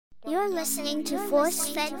You're listening to Force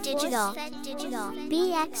Fed Digital.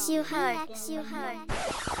 BX you heard.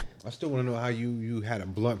 I still want to know how you had a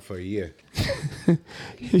blunt for a year.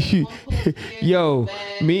 Yo,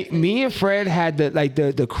 me and Fred had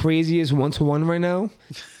the craziest 1-to-1 right now.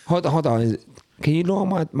 Hold on. Can you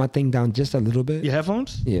lower my thing down just a little bit? Your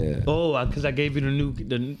headphones? Yeah. Oh, because I gave you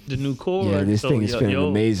the new cord. Yeah, this thing is feeling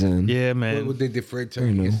amazing. Yeah, man. What did Fred tell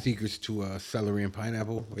you? His secrets to celery and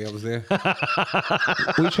pineapple? When I was there.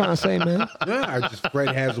 What you trying to say, man? Yeah,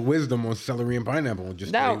 Fred has wisdom on celery and pineapple.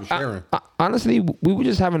 Just Now, sharing. Honestly, we were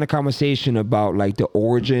just having a conversation about like the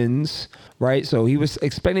origins, right? So he was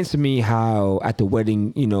explaining to me how at the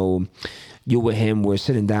wedding, you with him were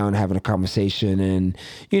sitting down having a conversation, and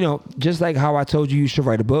just like how I told you should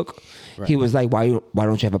write a book, right. He was like, why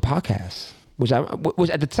don't you have a podcast? Which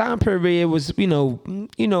at the time period was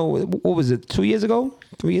what was it, 2 years ago?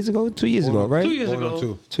 3 years ago? 2 years ago, right? 2 years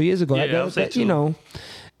ago. 2 years ago. Yeah, I would say two.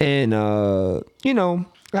 And I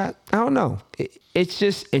don't know. It's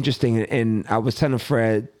just interesting. And I was telling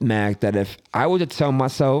Fred Mac that if I were to tell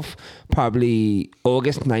myself probably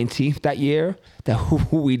August 19th that year that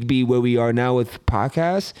we'd be where we are now with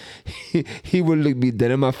podcasts, he would look me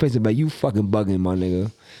dead in my face and be like, you fucking bugging, my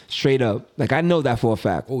nigga. Straight up. Like, I know that for a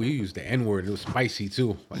fact. Oh, you used the N-word. It was spicy,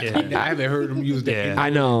 too. Yeah. I haven't heard him use the N-word. I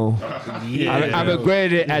know. Yeah. I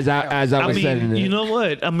regretted it as I was saying it. You know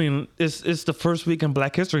what? I mean, it's the first week in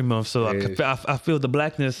Black History Month, so I feel the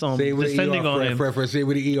blackness descending on him. Fred, say it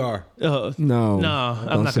with the ER. No,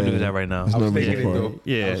 I'm not going to do that right now. I was thinking it, though.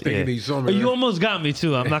 Yeah, I was thinking you saw me. You almost got me,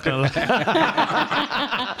 too. I'm not going to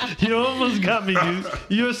lie. You almost got me, dude.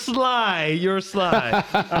 You're sly.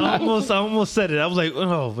 I almost said it. I was like,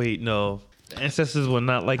 oh, wait, no. Ancestors were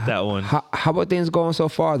not like that one. How about things going so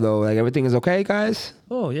far, though? Like, everything is okay, guys?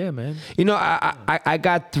 Oh, yeah, man. I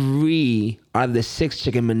got 3 out of the 6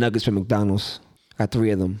 chicken McNuggets from McDonald's. Got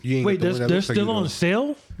 3 of them. Wait, they're still on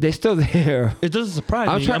sale? They're still there. It doesn't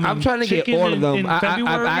surprise me. I'm trying to get all of them.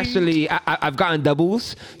 I've gotten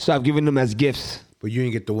doubles, so I've given them as gifts. But you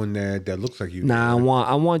didn't get the one that looks like you. Nah, I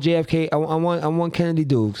want JFK. I want Kennedy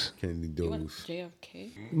Dukes. Kennedy Dukes.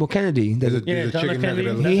 JFK? Well, Kennedy. John F.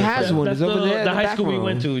 Kennedy. He has one. It's over there. The high school we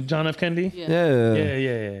went to, John F. Kennedy.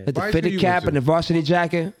 Yeah. With the fitted cap and the varsity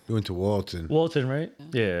jacket. You went to Walton. Walton, right?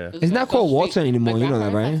 Yeah. It's not called Walton anymore. You know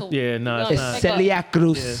that, right? Yeah, no, it's not. Celia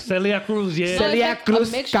Cruz. Celia Cruz, yeah. Celia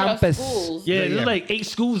Cruz Campus. Yeah, there's like 8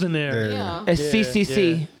 schools in there. Yeah. It's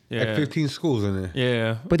CCC. Yeah. Had 15 schools in there.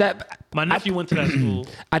 Yeah. But my nephew went to that school.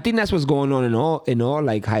 I think that's what's going on in all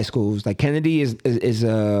like high schools. Like Kennedy is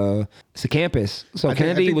a campus. So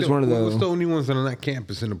Kennedy was one of those. What's the only ones that are not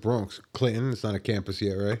campus in the Bronx? Clinton, it's not a campus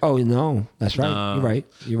yet, right? Oh no, that's right.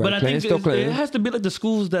 You're right. But I think it has to be like the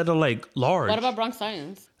schools that are like large. What about Bronx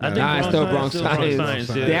Science? I think it's still Bronx Science.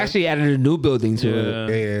 Yeah. They actually added a new building to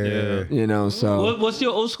it. Yeah. So what's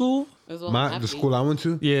your old school? The school I went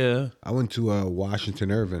to? Yeah. I went to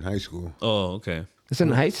Washington Irving High School. Oh, okay. It's in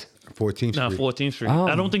the Heights? 14th Street. No, 14th Street. Oh.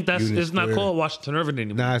 I don't think it's not called Washington Irving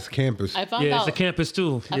anymore. Nah, it's campus. I found it's a campus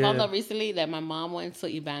too. I found out recently that my mom went to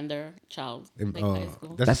Evander Child high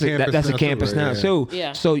school. That's a campus now.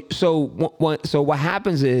 Right? So what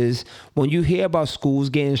happens is when you hear about schools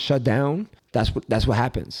getting shut down, that's what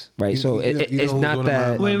happens, right? So it's not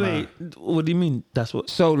that. Wait. What do you mean? That's what?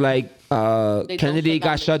 So like Kennedy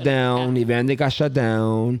got shut down, Evander got shut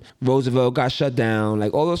down, Roosevelt got shut down.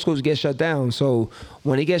 Like all those schools get shut down. So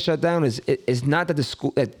when it gets shut down, it's not that the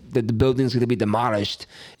school that the building's going to be demolished.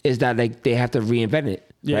 It's that like they have to reinvent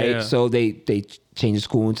it, right? Yeah. So they change the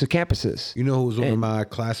school into campuses. You know who was one of my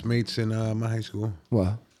classmates in my high school?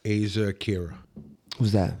 What? Asia Kira.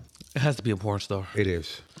 Who's that? It has to be a porn star. It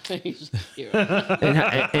is. And You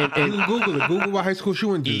can Google it. Google what high school she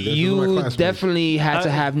went to. you definitely had to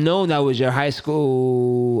have known that was your high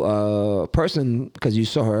school person because you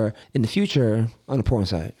saw her in the future on the porn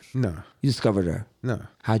site. No. You discovered her. No.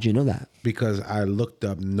 How'd you know that? Because I looked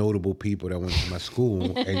up notable people that went to my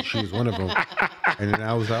school, and she was one of them. And then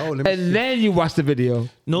I was like, oh, let me see. And then you watched the video.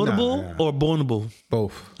 Notable or bornable?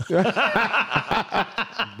 Both.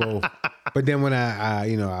 Both. But then when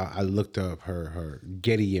I looked up her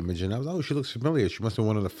Getty image, and I was like, oh, she looks familiar. She must have been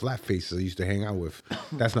one of the flat faces I used to hang out with.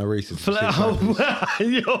 That's not racist.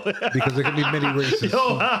 Because there could be many races.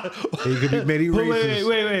 There could be many races.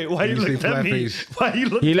 Wait. Why you look at me? Why you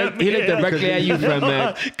look at me? He looked directly at you, friend,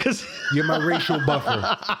 man. You're my racial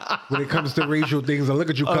buffer. When it comes to racial things, I look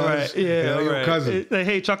at you, cuz. Right, Your cousin.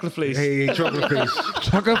 Hey, chocolate face. Hey, chocolate face.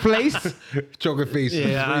 Chocolate place? Chocolate face.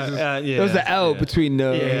 Yeah. There was an L between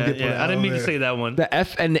the... Yeah. I didn't didn't mean to that. say that one. The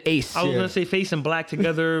F and the ace. I was gonna say face and black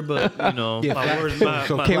together, but you know, Yeah, my flat- words,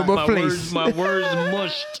 so my came with place. words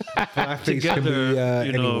mushed. Blackface together, can be,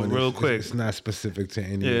 you know, anyone. real It's- quick. It's not specific to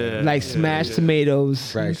any. Yeah. Like smashed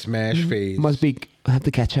tomatoes. Right, smash face. Must be. I have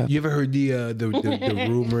to catch up. You ever heard the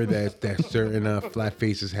rumor that certain flat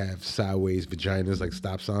faces have sideways vaginas like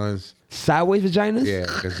stop signs? Sideways vaginas? Yeah,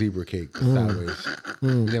 like a zebra cake sideways. You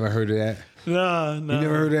never heard of that? Nah. You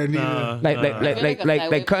never heard of that neither?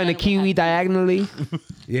 Like cutting a kiwi diagonally.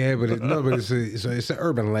 Yeah, but it's an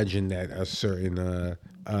urban legend that a certain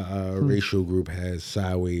racial group has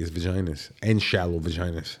sideways vaginas and shallow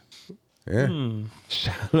vaginas. Yeah,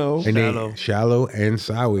 Shallow. and Shallow. they shallow and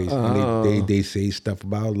sideways. And they say stuff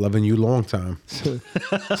about loving you long time. So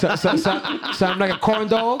I'm like a corn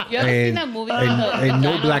dog. You ever seen And, that movie? and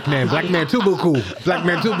no black man. Black man too buku. Black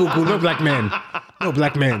man too buku. No black man. No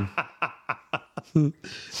black man.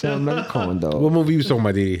 So I'm like a corn dog. What movie you talking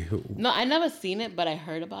about, Didi? No, I never seen it, but I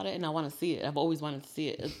heard about it and I want to see it. I've always wanted to see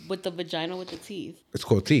it. It's with the vagina with the teeth. It's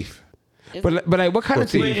called Teeth. But like what kind of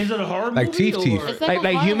Teeth. Wait, teeth? is it a horror Like movie? teeth. It's Like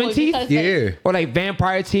a horror human movie teeth? because, Yeah. Or like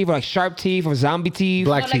vampire teeth, or like sharp teeth, or zombie teeth.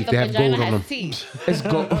 Black like teeth. the They have vagina gold on has them. teeth. It's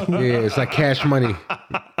go. Yeah, it's like Cash Money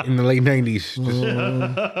in the late 90s.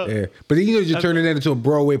 Yeah. But then, you're turning that into a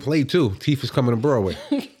Broadway play, too. Teeth is coming to Broadway.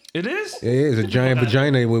 It is? Yeah, it's a giant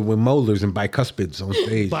vagina with molars and bicuspids on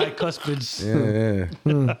stage. Bicuspids.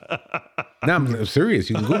 Yeah. No, I'm serious.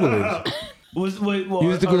 You can Google it. Use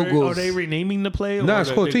Use the are Googles. they renaming the play? No, or it's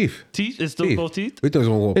they- called they- Teeth. Teeth? It's still called Teeth? We thought it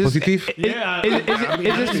was Is- pussy teeth. Yeah.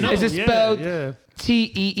 Is it spelled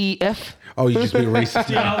TEEF? Oh, you just being racist.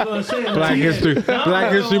 Yeah, I was gonna say Black History.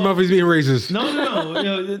 Black History Month is being racist. No.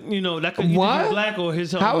 You know that could either What? be black or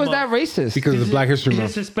his. How is that racist? Because it's Black History His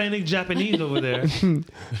Month. Hispanic Japanese over there.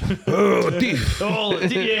 Oh, teeth. Oh,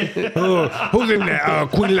 yeah. Oh, who's in there?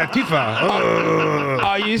 Queen Latifah. Oh.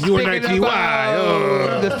 Are you You and speaking ITY.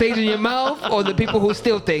 about the things in your mouth or the people who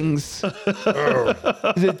steal things?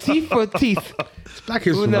 Is it teeth or teeth? It's Black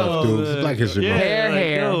History Who Month, knows? dude. It's Black History Yeah, Month.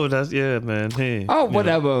 Hair. Yo, that's man. Hey. Oh,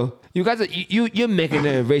 whatever. You guys, you're making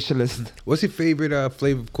a racialist. What's your favorite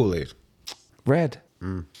flavor of Kool-Aid? Red.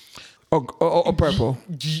 Or purple.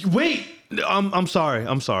 Wait. I'm sorry.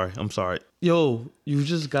 Yo, you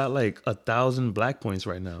just got like 1,000 black points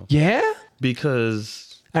right now Yeah? because.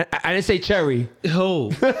 I didn't say cherry. Yo,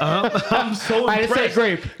 I'm so impressed. I didn't say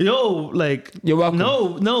grape. Yo, like You're welcome.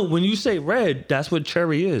 No. When you say red, that's what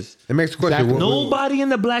cherry is. The next question. Exactly. Nobody in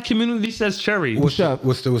the black community says cherry. What's up?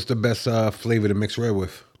 What's the best flavor to mix red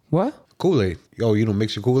with? What? Kool-Aid. Yo, you don't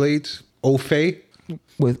mix your Kool-Aids? Ofe?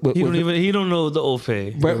 With He don't know the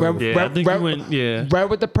Ofe. Red, Yeah, I think you went. Yeah. red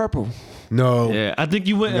with the purple. No. Yeah, I think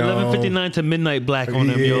you went No. 11:59 to midnight black on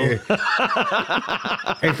him, yo.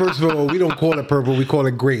 Hey, first of all, we don't call it purple. We call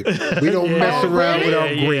it grape. We don't mess around with our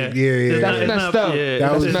grape. Yeah. That's messed up.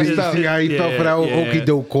 That was That's messed up. see how he felt for that okey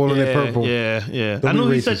doke calling it purple. Yeah. Don't I know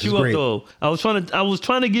be he racist, set it's you up great. though. I was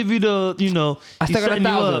trying to give you the, I he's still got setting you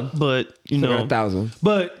 1,000. up, but Still got 1,000.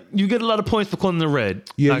 But you get a lot of points for calling it red.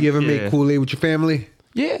 You Like, ever make Kool-Aid with your family?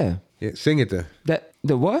 Yeah. Yeah, sing it then. That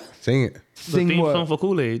the what? Sing it. The Sing theme what? song for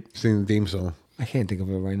Kool-Aid. Sing the theme song. I can't think of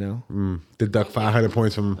it right now. Deduct 500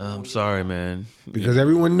 points from I'm sorry, man. because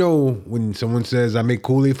everyone know when someone says I make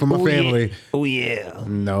Kool-Aid for my family. Oh yeah.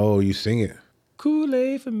 No, you sing it.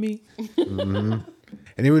 Kool-Aid for me. And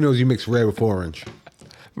everyone knows you mix red with orange.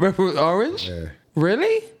 Red with orange? Yeah.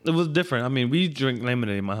 Really? It was different. I mean, we drink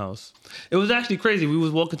lemonade in my house. It was actually crazy. We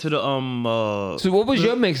was walking to the So what was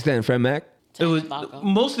your mix then, Fred Mac? It was Vodka.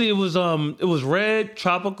 mostly it was red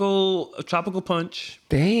tropical punch.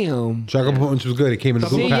 Damn. Chocolate punch was good. It came in the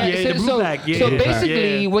See, blue pack. yeah, the blue pack, yeah. so Yeah.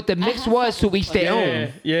 basically, Yeah. what the mix was to each their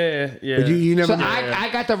own. Yeah. But you never. So I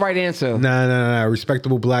got the right answer. Nah.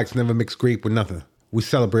 Respectable blacks never mix grape with nothing. We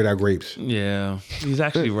celebrate our grapes. Yeah, he's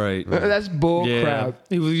actually right. That's bull Yeah, crap.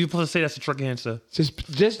 you're supposed to say that's a trick answer. Just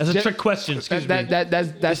That's a trick question. Excuse me.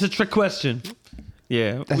 That's That's a trick question.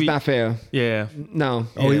 Yeah, that's not fair. Yeah. No.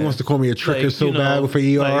 Oh, he Yeah. wants to call me a tricker Like, so you know, bad with an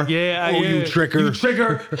ER. like, yeah, Oh, you yeah. tricker. You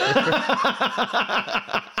trigger.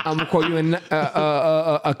 I'm gonna call you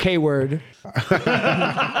a K word.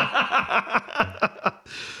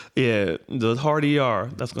 Yeah, the hard ER.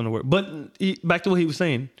 That's gonna work. But back to what he was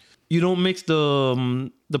saying. You don't mix the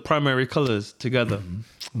primary colors together.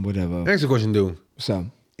 Whatever. Next question, dude. So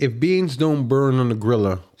If beans don't burn on the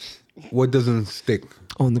griller, what doesn't stick?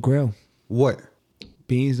 on the grill, What?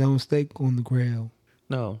 beans don't stick on the grill.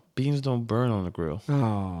 No, beans don't burn on the grill.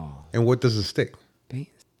 Oh, And what doesn't stick? beans.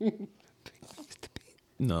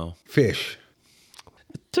 No. Fish.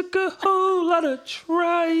 Took a whole lot of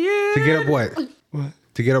trying. To get up what? What?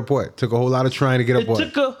 To get up what? Took a whole lot of trying to get up It what?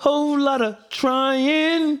 took a whole lot of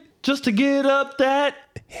trying. just to get up that.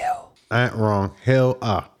 I ain't wrong. Hell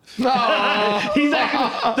He's like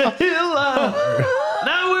the hill up.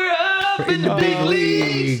 Now we're up in the big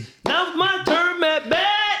leagues. Now it's my turn at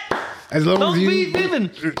bat. As long Don't as you. be living.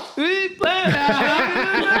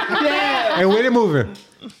 Yeah. And where they moving?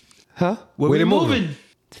 Huh? Where Where we they moving? moving?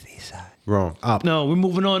 To the east side. Wrong. Up. No, we're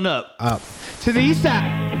moving on up. Up. To the east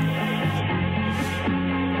side.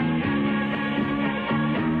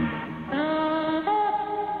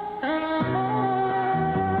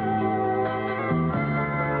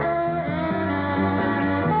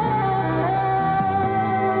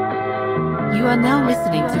 You are now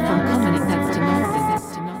listening to From Common Sense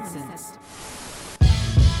to Nonsense.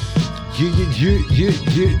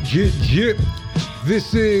 Yeah.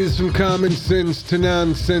 This is From Common Sense to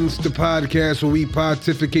Nonsense, the podcast where we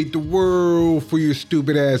pontificate the world for your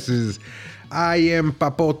stupid asses. I am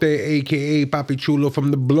Papote, a.k.a. Papi Chulo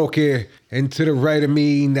from the Bloque. And to the right of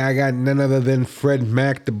me, I got none other than Fred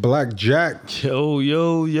Mack, the Black Jack.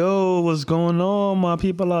 Yo, what's going on, my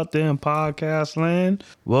people out there in podcast land?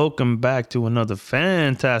 Welcome back to another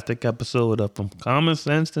fantastic episode of From Common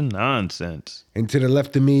Sense to Nonsense. And to the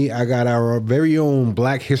left of me, I got our very own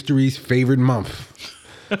Black History's favorite month.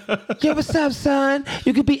 Yo, what's up, son?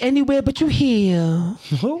 You could be anywhere, but you here.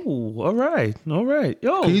 Oh, all right.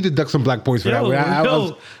 Yo. Can you deduct some black points for that? I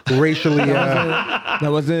was racially, That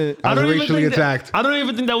was it. I was racially attacked. I don't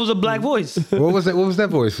even think that was a black voice. What was that? What was that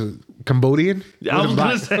voice? Cambodian? I was it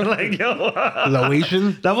gonna black? say like, yo,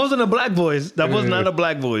 Laotian? that wasn't a black voice. That was not a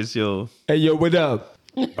black voice, yo. Hey, yo, what up?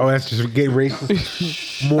 Oh, that's just getting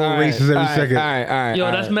racist. More racist every second. All right.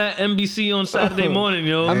 Yo, that's Matt NBC on Saturday morning,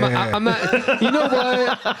 yo. I'm not. You know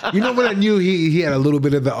what? You know what? I knew he had a little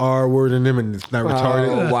bit of the R word in him, and it's not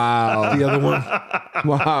retarded. Oh, wow. The other one.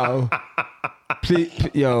 Wow. Please,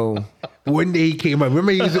 yo. One day he came up.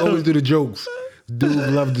 Remember, he used to always do the jokes. Dude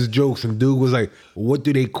loved his jokes, and dude was like, "What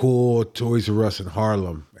do they call Toys R Us in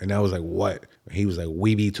Harlem?" And I was like, "What?" And he was like,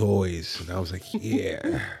 "Weeby Toys," and I was like,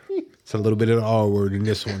 "Yeah." It's a little bit of the R word in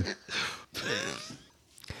this one.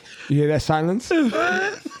 You hear that silence?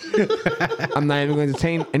 I'm not even going to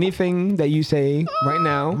entertain anything that you say right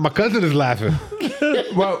now. My cousin is laughing.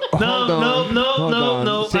 Well, hold on.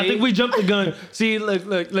 No. See? I think we jumped the gun. See, look,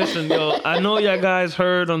 listen, yo. I know y'all guys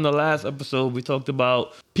heard on the last episode we talked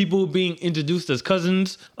about people being introduced as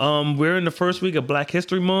cousins. We're in the first week of Black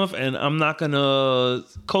History Month, and I'm not gonna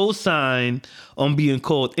co-sign on being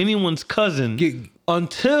called anyone's cousin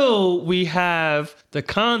until we have the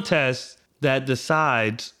contest that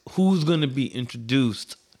decides who's gonna be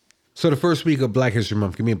introduced. So the first week of Black History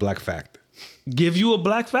Month, give me a black fact. Give you a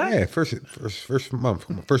black fact? Yeah, first month,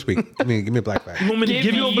 first week. Give me a black fact. You want me to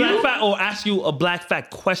give you a black fact or ask you a black fact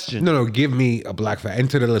question? No, give me a black fact. And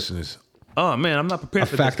to the listeners, Oh man, I'm not prepared a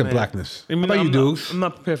for fact this. of blackness. I mean, How about you, I'm Dukes?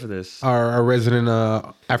 not prepared for this. Our resident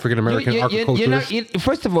African American agriculturist.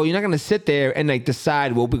 First of all, you're not going to sit there and like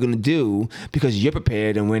decide what we're going to do because you're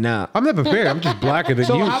prepared and we're not. I'm not prepared. I'm just blacker than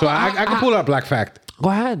So you, so I can pull out a black fact. Go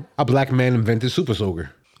ahead. A black man invented Super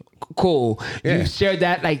Soaker. Cool. Yeah. You shared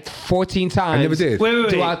that like 14 times. I never did. Wait.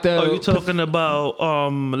 Throughout the- Are you talking about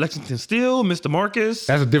Lexington Steel, Mr. Marcus?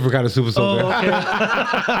 That's a different kind of Super Soaker. Oh, okay.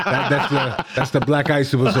 That's the black ice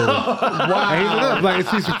Super Soaker. I hate it up. Like,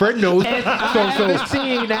 see, some friend knows. You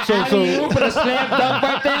put a slam dunk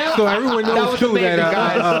right there. So everyone knows That was too amazing, that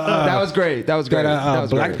guys. That was great. That was great. That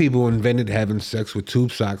was black great. people invented having sex with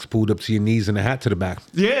tube socks pulled up to your knees and a hat to the back.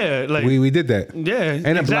 Yeah, like We did that. Yeah, And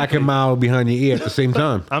a black exactly. and mild behind your ear at the same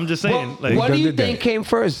time. I'm just saying. What Like, do you did that. think came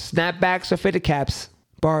first? Snapbacks or fitted caps?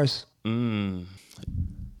 Bars. Fit I'm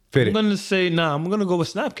it. gonna say I'm gonna go with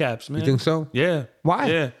snap caps, man. You think so? Yeah. Why?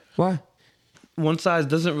 Yeah. Why? One size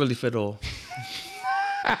doesn't really fit all.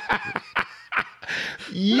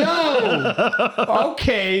 Yo.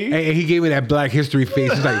 Okay. And he gave me that Black History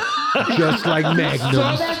face. He's like, just like Saw Magnums.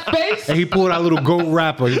 that face? And he pulled out a little goat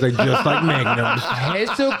rapper. He's like, just like Magnums.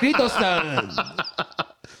 Jesucristo son.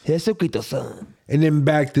 Jesucristo son. And then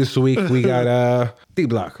back this week, we got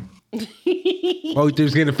D-Block. Oh, you think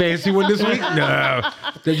it's getting a fancy one this week? No.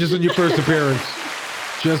 They're just on your first appearance.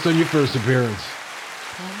 Just on your first appearance.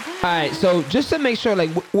 All right, so just to make sure,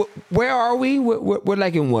 like, where are we? We're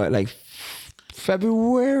like in what, like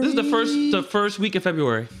February? This is the first week of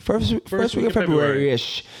February. First week of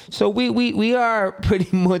February-ish. So we are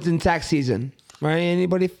pretty much in tax season, right?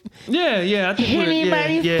 Anybody? Yeah. I think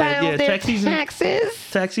we're filed their tax season.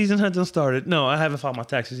 taxes? Tax season hasn't started. No, I haven't filed my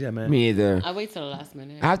taxes yet, man. Me either. I wait till the last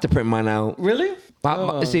minute. I have to print mine out. Really?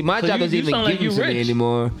 See, my So job you doesn't even sound give like them you to me rich.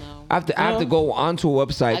 anymore. No. I have to go onto a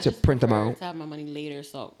website I to just print them prefer out. to have my money later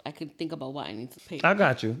so I can think about what I need to pay. I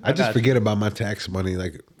got you. I just forget about my tax money.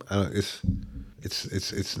 Like, it's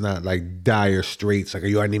it's not like dire straits. Like,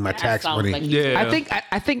 yo, I need my tax sounds money. like Yeah.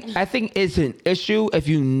 I think it's an issue if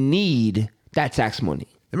you need that tax money.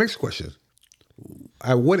 The next question: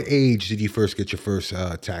 at what age did you first get your first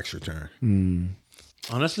tax return?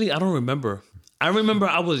 Honestly, I don't remember. I remember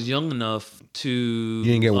I was young enough to. You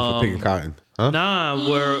didn't get one for picking cotton, huh? Nah,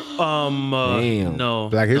 where Damn. no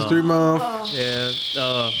Black History Month.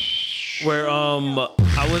 Yeah, where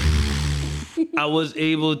I was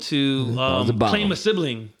able to was a bomb. claim a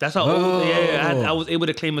sibling. That's how old. Yeah, I was able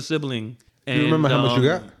to claim a sibling. And, You remember how much you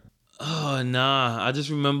got? Oh nah, I just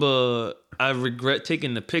remember I regret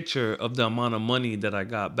taking the picture of the amount of money that I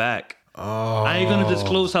got back. Oh, I ain't gonna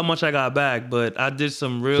disclose how much I got back, but I did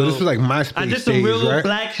some real. So this was like MySpace I did some days, real right?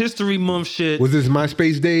 Black History Month shit. Was this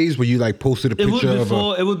MySpace days where you like posted a It was picture of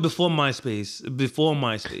before. It was before MySpace. Before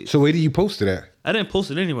MySpace. So where did you post it at? I didn't post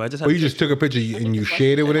it anywhere. I just had. Or you just took a picture and you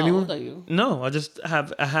shared it with How anyone? old are you? No, I just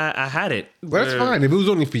have. I had it. Well, that's where- fine. If it was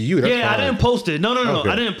only for you, that's Yeah, fine. I didn't post it. No. Okay.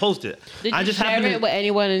 I didn't post it. Did I you just share happened it with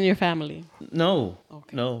anyone in your family? No.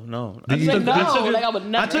 Okay. No. Did you Like, took- no, it, like I would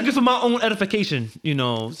never. I took it for my own edification, you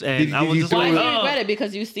know, and I Did was you just throw Why like, do it- you oh. regret it?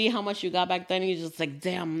 Because you see how much you got back then, and you're just like,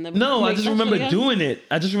 damn. Never No, I make just that remember shit again? doing it.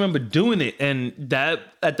 I just remember doing it, and that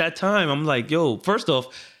at that time, I'm like, yo, first off,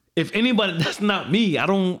 if anybody, that's not me. I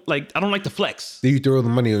don't like to flex. Did you throw the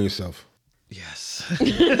money on yourself? Yes.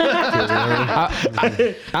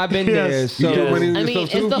 I've been there. Yes. So You threw money on I mean, yourself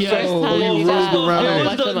it's too? the Yeah. first Oh, time you you rolled got around a it.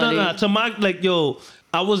 bunch of money. No. To my like, yo,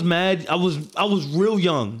 I was mad. I was real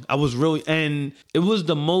young. I was real, and it was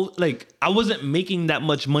the most like I wasn't making that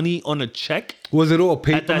much money on a check. Was it all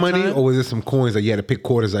paper that money, time? or was it some coins that you had to pick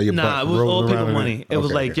quarters out of your butt? Nah, it was rolling all around paper in money. It was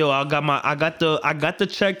Okay, like, okay. yo, I got the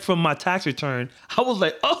check from my tax return. I was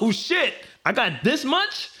like, oh shit, I got this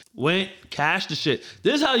much. Went cash the shit.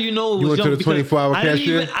 This is how you know it You was went to young, the because 24-hour I didn't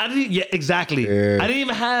cashier? even- I didn't. Yeah, exactly. Yeah. I didn't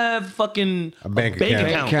even have fucking A bank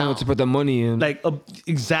account. account to put the money in. like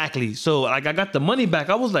exactly. So like I got the money back.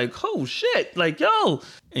 I was like, oh shit, like yo.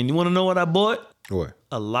 And you want to know what I bought? What?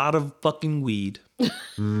 A lot of fucking weed.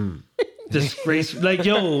 Disgrace, like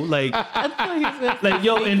yo, like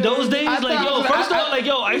yo. In those days, like yo. First off, like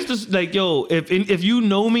yo, I used to like yo. If you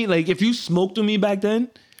know me, like if you smoked with me back then,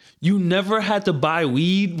 you never had to buy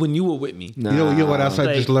weed when you were with me. Nah. You know what else I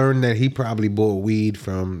Like- just learned? That he probably bought weed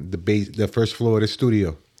from the first floor of the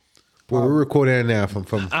studio. Well, we're recording it now from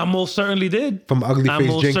I most certainly did. Ugly I Face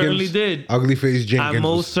most Jenkins. certainly did. Ugly Face Jenkins. I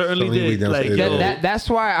most was certainly selling did. weed downstairs. Like, yo. That's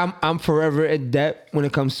why I'm forever in debt when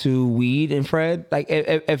it comes to weed and Fred. Like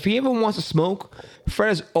if he ever wants to smoke,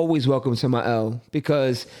 Fred is always welcome to my L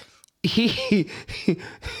because he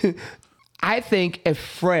I think if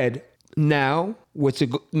Fred now were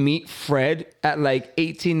to meet Fred at like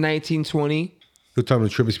 18, 19, 20 You're talking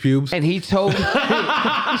to trip his pubes? and he told them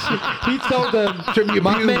Trim your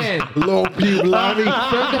my pubes. man, Low pube Lonnie.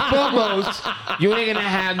 first and foremost, you ain't gonna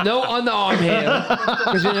have no underarm hair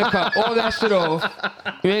because you're gonna cut all that shit off.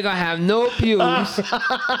 You ain't gonna have no pubes,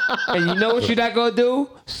 and you know what you're not gonna do?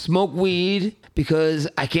 Smoke weed because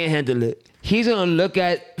I can't handle it. He's gonna look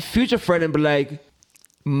at future Fred and be like,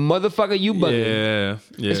 "Motherfucker, you bugging."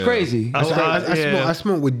 Yeah. It's crazy. I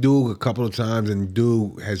smoked with Duke a couple of times, and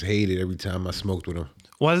Duke has hated every time I smoked with him.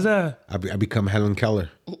 Why's that? I become Helen Keller.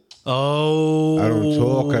 Oh. I don't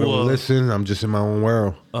talk. I don't listen. I'm just in my own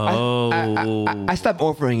world. I stopped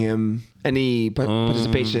offering him any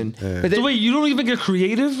participation. But So wait, you don't even get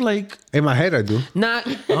creative, like In my head, I do. not.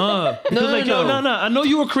 no, like no. yo, no. I know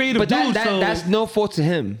you were creative, But dude. so that's no fault to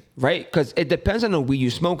him, right? Because it depends on the weed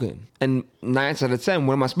you're smoking. And 9 out of 10,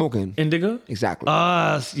 what am I smoking? indigo. Exactly.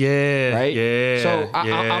 Yeah, right? Yeah.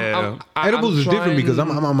 So Edibles is different because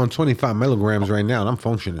trying- I'm on 25 milligrams right now, and I'm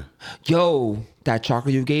functioning. Yo, that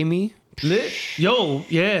chocolate you gave me. Lit. Yo,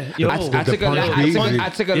 yeah, yo. I took a Punch last Beezy. I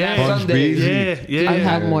took a Yeah. last Punch Sunday. Beezy. yeah. I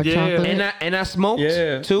had more yeah. chocolate. And I smoked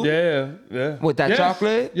Yeah, too. Yeah. With that Yes,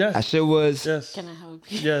 chocolate. Yes. That shit was Yes. Can I help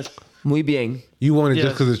you? Yes. muy bien. You want it Yes.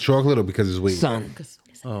 just because it's chocolate or because it's weed? Son.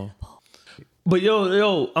 Oh. But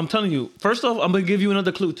yo, I'm telling you. First off, I'm gonna give you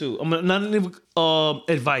another clue too. I'm gonna not even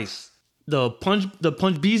advice. The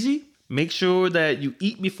punch beezy. Make sure that you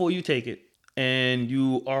eat before you take it, and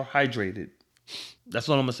you are hydrated. That's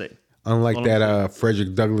what I'm gonna say. Unlike that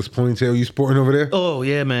Frederick Douglass ponytail you sporting over there. Oh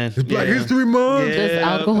yeah, man. It's Black Yeah. History Month. Yeah. Does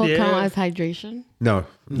alcohol yeah. count as hydration? No.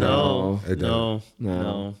 No, it doesn't.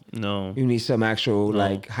 no. You need some actual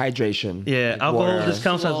like hydration. Yeah, Like alcohol water. just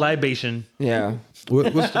counts as libation. Yeah.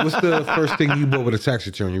 What's the first thing you bought with a tax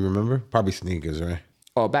return? You remember? Probably sneakers, right?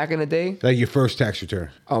 Oh, back in the day? Like your first tax return.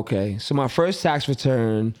 Okay. So my first tax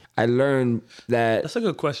return, I learned that That's a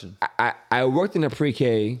good question. I worked in a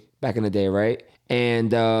pre-K back in the day, right?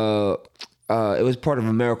 And it was part of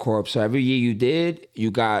AmeriCorps. So every year you did,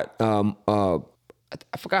 you got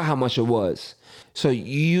I forgot how much it was. So you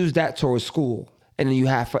use that towards school, and then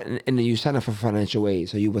you sign up for financial aid.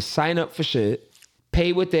 So you would sign up for shit,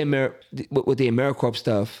 pay with the AmeriCorps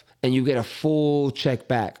stuff, and you get a full check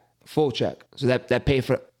back, full check. So that paid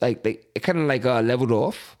for it kind of leveled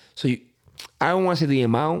off. So I don't want to say the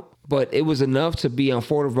amount, but it was enough to be on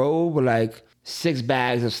Ford Road with like 6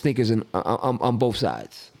 bags of sneakers on both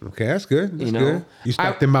sides. Okay, that's good. That's You know? good. You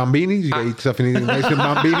stopped in Bambinis? You got your stuff in nice in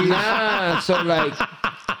Bambinis? Nah, so like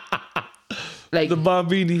The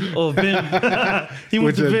Bombini or Vim. He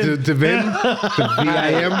went to Vim. To Vim? To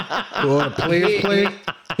VIM? Or the players play?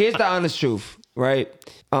 Here's the honest truth, right?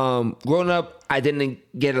 Growing up, I didn't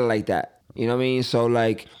get it like that. You know what I mean? So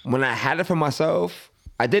like when I had it for myself,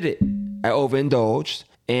 I did it. I overindulged.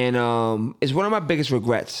 And it's one of my biggest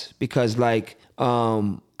regrets because like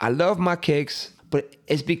I love my kicks, but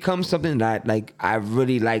it's become something that I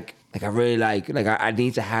really like. I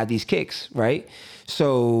need to have these kicks, right?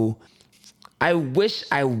 So I wish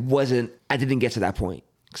I didn't get to that point.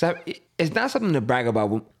 Because it's not something to brag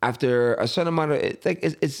about. After a certain amount of,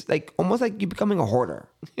 it's like almost like you're becoming a hoarder.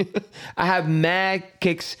 I have mad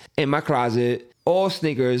kicks in my closet, all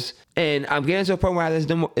sneakers, and I'm getting to a point where there's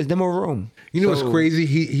no more room. You know what's crazy?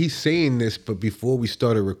 He's saying this, but before we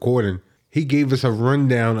started recording, he gave us a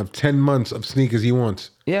rundown of 10 months of sneakers he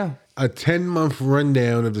wants. Yeah. A 10-month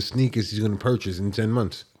rundown of the sneakers he's going to purchase in 10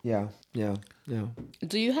 months. Yeah.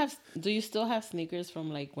 Do you still have sneakers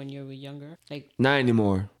from like when you were younger? Like Not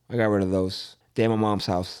anymore. I got rid of those. They're at my mom's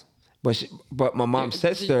house. But my mom's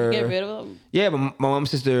sister. Did you get rid of them? Yeah, but my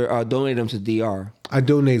mom's sister donated them to DR. I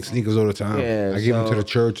donate sneakers all the time. Yeah, I give them to so- the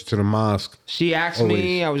church, to the mosque. She asked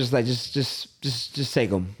me. I was just like, just take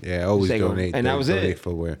them. Yeah, always Take 'em. donate. And that was donate it.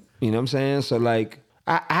 Footwear. You know what I'm saying? So like,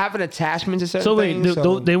 I have an attachment to certain So wait,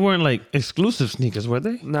 things. they weren't like exclusive sneakers, were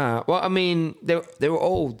they? Nah. Well, I mean, they were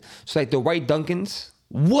old. So like the white Dunkins.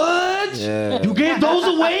 What? Yeah. You gave those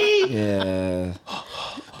away? Yeah.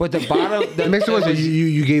 But the bottom. Next one was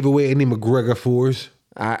you gave away any McGregor 4s?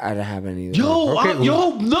 I didn't have any. Of Yo, Okay,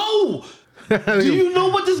 no. Do you know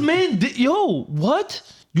what this man did? Yo, what?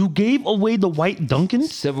 You gave away the white Dunkins?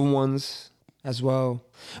 Silver ones as well.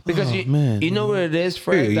 Because man. you know what it is,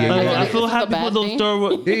 Fred? Yeah, That- yeah. I feel This is happy a bad for those thing?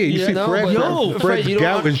 third. Yeah, you see no, Fred, but- Yo, Fred's Fred, you don't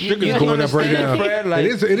gout and un- sugar's you don't going up right now. understand, Fred, like-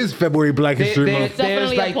 it is February Black History Month. There's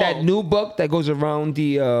Definitely like a that pull. new buck that goes around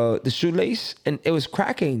the shoelace, and it was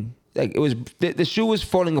cracking. Like it was, the shoe was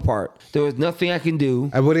falling apart. There was nothing I can do.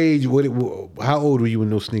 At what age? How old were you when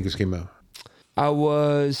those sneakers came out? I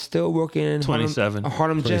was still working in 27.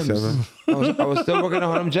 Harlem Gems. 27. I was still working in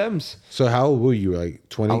Harlem Gems. So how old were you? Like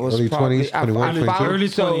 20, I was early probably- 20s, 21, I 22? Early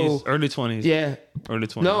So- 20s. Early 20s. Yeah. Early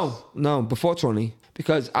 20s. No, before 20,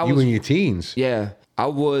 because I You was were in your teens. Yeah, I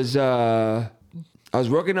was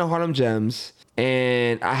working at Harlem Gems,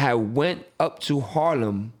 and I had went up to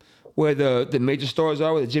Harlem, where the major stores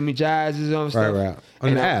are, where the Jimmy Jazz is and stuff. Right. On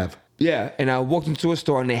And the I- Ave. Yeah, and I walked into a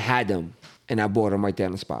store and they had them, and I bought them right there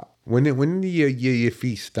on the spot. When did your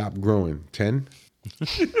feet stop growing? 10?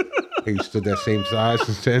 You stood that same size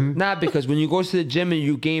since 10? Nah, because when you go to the gym and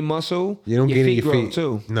you gain muscle, You don't gain your grow feet.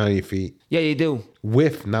 too. None of your feet. Yeah, you do.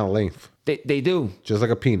 Width, not length. They do. Just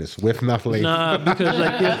like a penis. Width, not length. Nah, because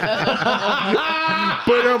like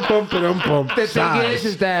Ba-dum-bum. The thing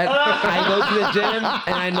is that I go to the gym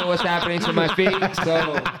and I know what's happening to my feet.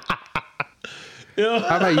 So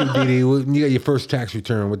How about you, Didi? When you got your first tax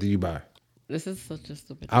return, what did you buy? This is such a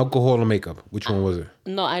stupid. Alcohol or makeup? Which one was it?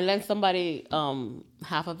 No, I lent somebody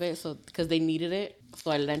half of it, so because they needed it,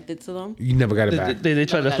 so I lent it to them. You never got it back. they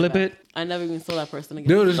tried to Never flip got it. back. I never even saw that person again.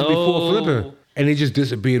 No, this is before Oh. flipping. And they just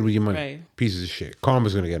disappeared with your money. Right. Pieces of shit.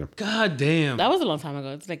 Karma's gonna get them. God damn. That was a long time ago.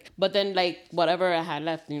 It's like, but then like whatever I had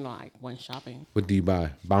left, I went shopping. What do you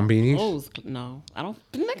buy? Bombinis? Clothes? No, I don't.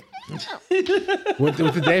 What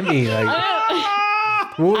did that mean? Like,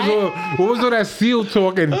 what was all that seal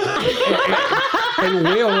talking and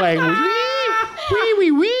whale language?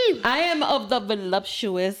 Wee. I am of the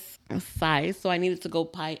voluptuous size, so I needed to go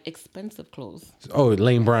buy expensive clothes. Oh,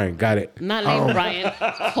 Lane Bryant. Got it. Not Lane Bryant,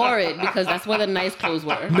 Torrid, because that's where the nice clothes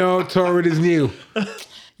were. No, Torrid is new.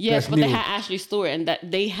 Yes, That's but they new. had Ashley Stewart, and that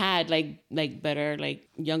they had like better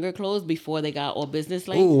younger clothes before they got all business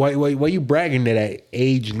like. Oh, why you bragging that at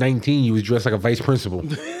age 19 you was dressed like a vice principal?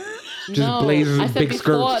 Just blazers I and said big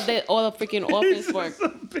before skirts. all the freaking office work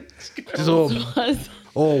Just all was.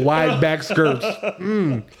 wide back skirts.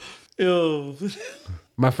 Yo.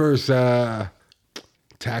 My first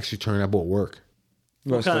tax return, I bought work.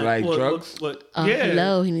 Was to like drugs? What?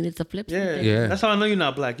 Hello, he needed to flip something. Yeah. That's how I know you're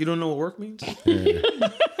not black. You don't know what work means?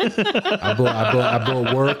 I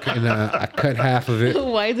bought work and I cut half of it.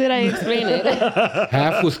 Why did I explain it?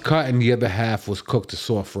 Half was cut and the other half was cooked to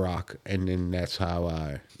soft rock. And then that's how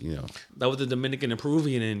That was the Dominican and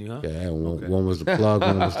Peruvian in you, huh? yeah, one was the plug,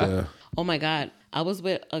 one was the... Oh my God. I was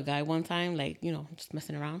with a guy one time, like, just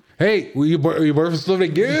messing around. Hey, your boyfriend still there?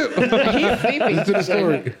 Get up. He's sleeping. Listen to the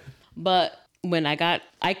story. But when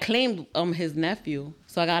I claimed his nephew,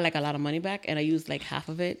 so I got like a lot of money back, and I used like half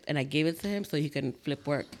of it, and I gave it to him so he can flip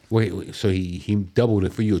work. Wait, so he doubled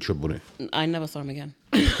it for you or tripled it? I never saw him again.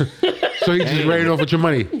 So he just ran off with your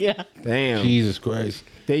money? Yeah. Damn. Jesus Christ.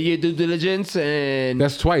 Did you due diligence and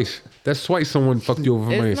That's twice someone fucked you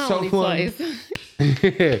over for money. It's not only twice.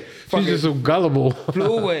 Yeah, she's just so gullible.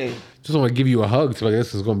 flew away? Just want to give you a hug. So like,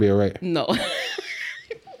 this is going to be all right. No.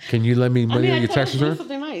 Can you lend me money on your tax I told him return?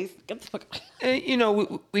 something nice. Get the fuck out.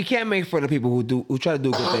 And, we can't make fun of people who try to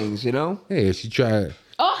do good things, Yeah, she tried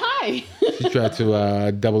Oh, hi.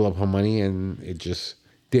 to double up her money and it just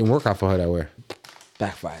didn't work out for her that way.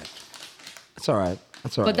 Backfired. That's all right.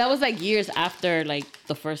 But that was like years after like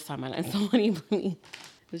the first time I lent somebody money.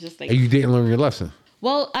 It was just like, And you didn't learn your lesson.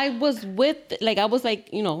 well, I was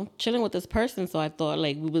chilling with this person. So I thought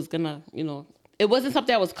like we was gonna, it wasn't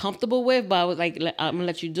something I was comfortable with, but I was like, I'm gonna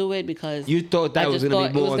let you do it because You thought that I was just going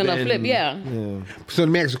to be thought more it was gonna than... flip. Yeah. So let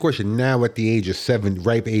me ask you a question. Now at the age of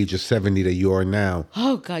ripe age of 70 that you are now.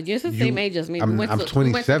 Oh God, you're the same age as me. I'm we went to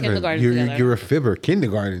 27. kindergarten You're together. a fibber.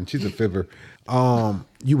 Kindergarten. She's a fibber.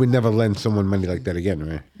 You would never lend someone money like that again,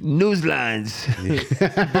 right? Newslines.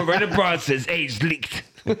 Beretta Bronson's age leaked.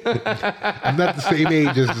 I'm not the same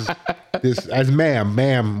age as ma'am.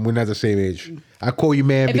 Ma'am, we're not the same age. I call you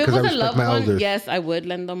ma'am If it because I was a respect loved my one, elders. yes, I would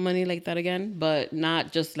lend them money like that again, but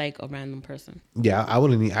not just like a random person. Yeah, I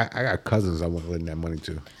wouldn't need. I got cousins I want to lend that money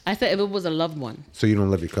to. I said if it was a loved one, So you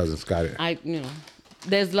don't love your cousins, got it?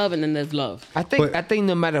 there's love and then there's love. I think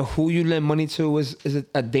no matter who you lend money to is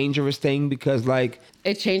a dangerous thing because like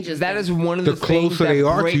It changes. that things. is one of The the things closer that they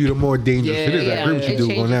are break, to you, the more dangerous it is. I Yeah, agree with it you,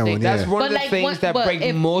 dude, on that changes one. things. Yeah. That's one of the things that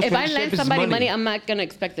break most if I relationships lend is somebody money. money, I'm not gonna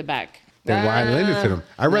expect it back. Then why lend it to them?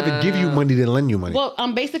 I'd rather give you money than lend you money. Well,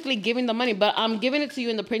 I'm basically giving the money, but I'm giving it to you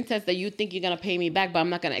in the pretense that you think you're gonna pay me back, but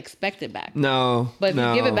I'm not gonna expect it back. No, But if no.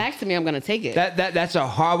 you give it back to me, I'm gonna take it. That's a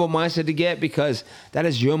horrible mindset to get because that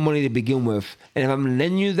is your money to begin with. And if I'm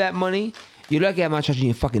lending you that money, you're lucky I'm not charging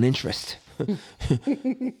you fucking interest.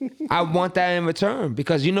 I want that in return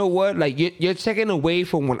because you know what? Like you're taking away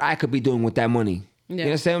from what I could be doing with that money. Yeah. You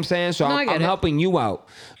understand what I'm saying? So No, I I'm get it. helping you out.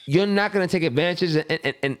 You're not gonna take advantage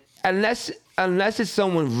and unless it's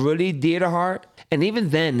someone really dear to heart, and even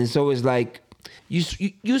then it's always like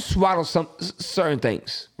you swallow some certain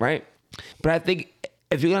things, right? But I think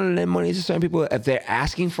if you're gonna lend money to certain people, if they're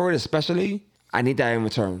asking for it, especially, I need that in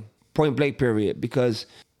return. Point blank, period. Because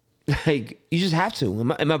like you just have to.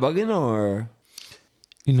 Am I bugging or?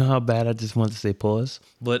 You know how bad I just wanted to say pause,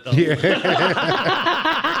 but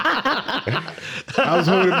I was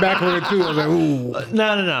holding back on it too. I was like, ooh.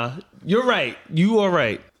 No. You're right. You are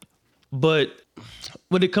right. But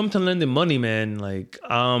when it comes to lending money, man, like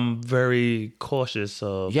I'm very cautious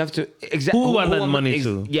of You have to exactly who I lend money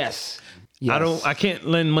to. Yes. I can't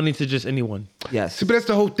lend money to just anyone. Yes. See, but that's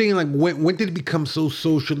the whole thing. Like, when did it become so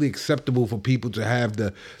socially acceptable for people to have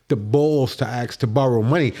the balls to ask to borrow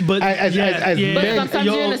money? But as But men, sometimes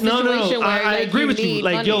you're in a situation where I like, agree you with you. need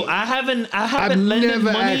Like, money. yo, I haven't I've lent never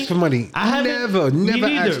money. asked for money. I haven't. Never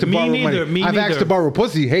asked to borrow money. I've asked to borrow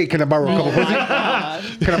pussy. Hey, can I borrow a couple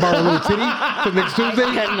pussy? Can I borrow a little titty for next Tuesday?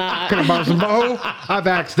 cannot. Can I borrow some mo? I've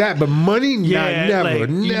asked that, but money, Yeah, never, like,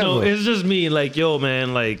 never. You know, it's just me. Like, yo,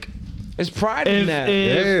 man, like. It's pride in that.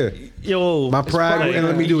 Yo, My pride wouldn't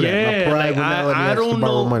let me do that. My pride would not let me ask to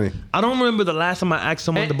borrow money. I don't remember the last time I asked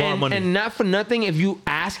someone to borrow money. And not for nothing, if you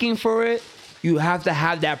asking for it, you have to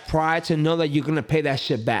have that pride to know that you're gonna pay that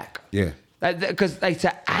shit back. Yeah. Because like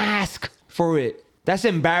to ask for it, that's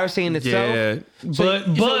embarrassing in itself. Yeah,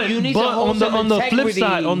 So you need to hold on the some on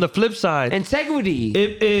the flip side, integrity.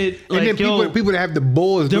 it And like, then people that have the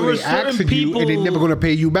balls, there do were they certain asking you and they're people- never gonna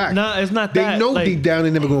pay you back. Nah, it's not They that. know Like, deep down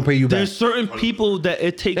they're never gonna pay you back. there's certain people that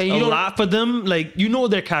it takes That you a don't- lot for them. Like, you know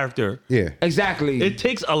their character. Yeah. Exactly. It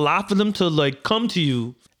takes a lot for them to like come to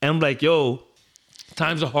you and I'm like, yo,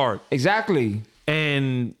 times are hard, exactly.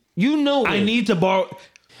 and You know I it. need to borrow.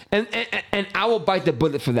 and I will bite the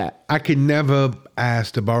bullet for that. I can never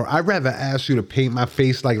ask to borrow. I'd rather ask you to paint my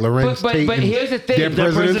face like Lorenz But Tate and here's the thing. Dead The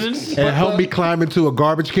presidents presidents- and help me climb into a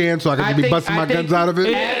garbage can so I can be busting my guns out of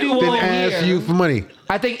it. everyone Then ask here- you for money.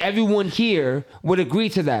 I think everyone here would agree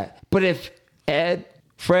to that. But if Ed,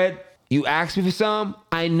 Fred, You ask me for some,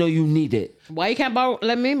 I know you need it. Why you can't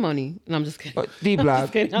let me money? No, I'm just kidding.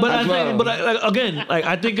 D-Block. But I think, again, like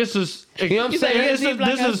I think it's just, You know what I'm saying?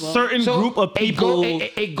 This is a certain group of people.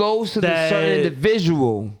 It goes to the certain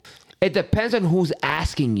individual. It depends on who's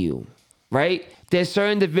asking you, right? There's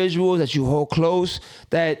certain individuals that you hold close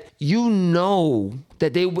that you know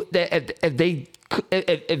that if they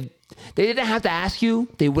didn't have to ask you,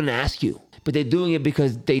 they wouldn't ask you. But they're doing it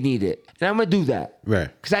because they need it. And I'm going to do that. Right.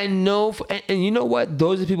 Because I know, and you know what?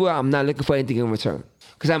 Those are people I'm not looking for anything in return.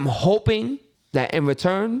 Because I'm hoping that in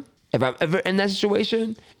return, if I'm ever in that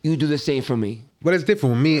situation, you do the same for me. But it's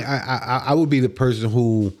different with me. I would be the person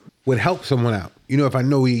who would help someone out. You know, if I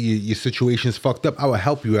know your situation's fucked up, I would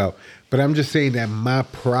help you out. But I'm just saying that my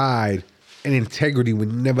pride and integrity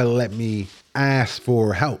would never let me ask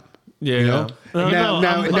for help. Yeah. You know?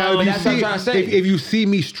 If you see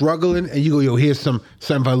me struggling and you go, yo, here's something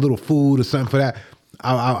for a little food or something for that,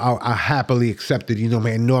 I'll happily accept it. You know,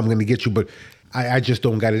 man, no, I'm going to get you, but I just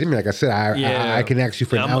don't got it in me. Like I said, I can ask you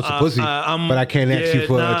for an ounce of pussy, but I can't ask you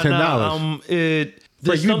for $10.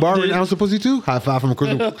 Frank, you borrowed an ounce of pussy too? High five from a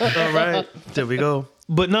crystal. All right, there we go.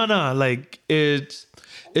 But like it's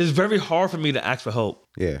very hard for me to ask for help.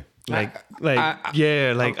 Yeah. I've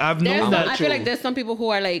known that. I feel like there's some people who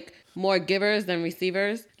are like more givers than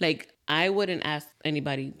receivers. Like I wouldn't ask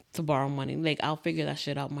anybody to borrow money. Like I'll figure that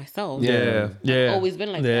shit out myself. Yeah. I've always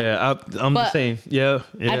been like that. Yeah, I'm the same. Yeah.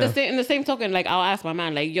 In the same token, like I'll ask my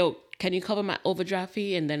man, like, yo, can you cover my overdraft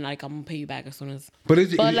fee? And then like I'm gonna pay you back as soon as. But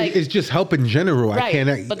it's just help in general. Right,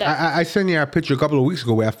 I sent you a picture a couple of weeks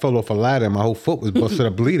ago where I fell off a ladder and my whole foot was busted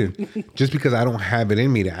up bleeding. Just because I don't have it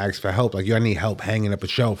in me to ask for help. Like, yo, I need help hanging up a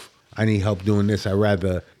shelf. I need help doing this. I'd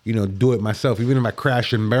rather, do it myself. Even if I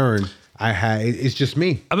crash and burn, it's just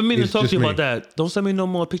me. I've been meaning to talk to you about that. Don't send me no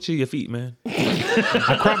more picture of your feet, man.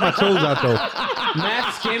 I crop my toes out though.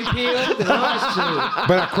 Matt skin peeled and all that shit.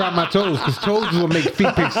 But I crop my toes because toes will make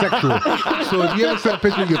feet pics sexual. So if you ever send a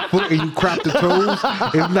picture of your foot and you crop the toes,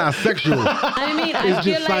 it's not sexual. I mean, it's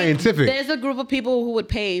just scientific. There's a group of people who would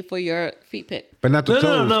pay for your feet pic. But not the toes.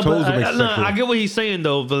 Toes will make sexual. I get what he's saying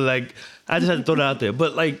though, but like I just had to throw that out there.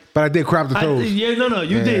 But like, but I did crop the toes. You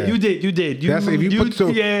did. You did. That's if you put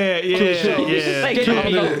toes.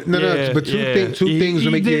 But two things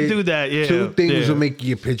will make you do that. Yeah, two things will make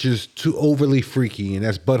your pictures too overly freaky, and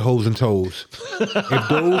that's buttholes and toes. If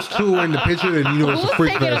those two are in the picture, then you know it's a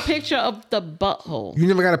freak taking fest. a picture of the butthole? You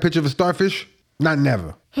never got a picture of a starfish? Not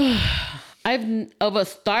never. Of a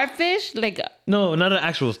starfish? Like no, not an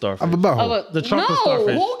actual starfish. Of a butthole. The chocolate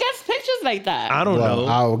starfish. Who gets pictures like that? I don't know.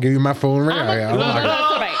 I'll give you my phone right now. That's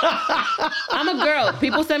all right. I'm a girl.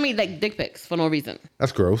 People send me like dick pics for no reason.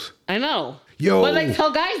 That's gross. I know. Yo. But like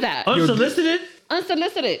tell guys that. Unsolicited?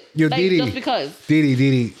 Unsolicited. Yo, like, Didi. Just because.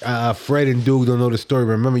 Didi. Fred and Duke don't know the story.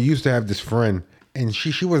 But remember, you used to have this friend. And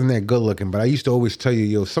she wasn't that good looking, but I used to always tell you,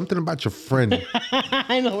 yo, something about your friend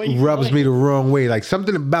I know what rubs me the wrong way. Like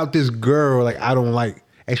something about this girl, like I don't like.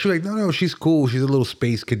 And she was like, no, she's cool. She's a little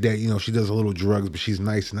space cadet. She does a little drugs, but she's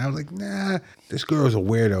nice. And I was like, nah, this girl's a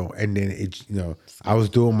weirdo. And then I was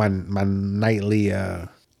doing my nightly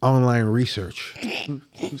online research,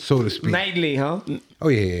 so to speak. Nightly, huh? Oh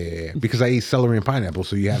yeah. Because I eat celery and pineapple,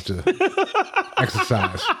 so you have to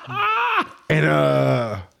exercise. And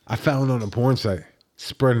I found on a porn site,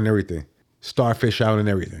 spreading everything, starfish out and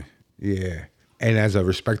everything. Yeah. And as a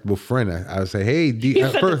respectable friend, I would say, hey, D.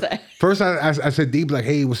 First I said, D Black,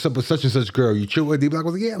 hey, what's up with such and such girl? You chill with D Black? I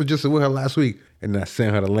was like, yeah, I was just with her last week. And then I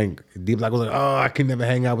sent her the link. D Black was like, oh, I can never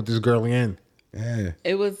hang out with this girl again. Yeah.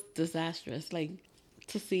 It was disastrous. Like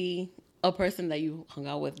to see a person that you hung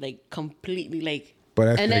out with, like completely like.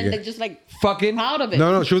 But and then like, just like fucking proud of it.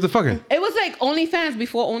 No, she was the fucking. It was like OnlyFans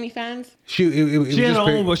before OnlyFans. She had her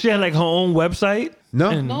own. She had like her own website.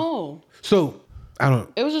 No. So I don't.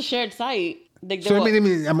 It was a shared site. Like, so I'm a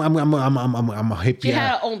hip. She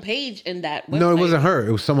had her own page in that website. No, it wasn't her.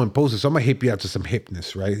 It was someone posted. So I'm gonna hip you out to some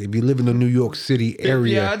hipness, right? If you live in the New York City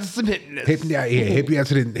area, yeah, some hipness. Hip you out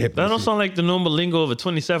to the hipness. That don't sound like the normal lingo of a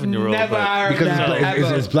 27-year-old. Never heard because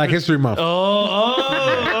that. it's Black History Month. All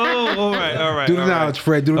right. Do the knowledge,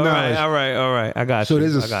 Fred. Do the knowledge. All right. I got you. So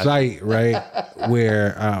there's a site, right,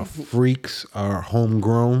 where freaks are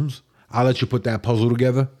homegrowns. I'll let you put that puzzle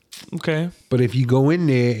together. Okay. But if you go in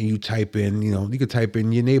there and you type in, you could type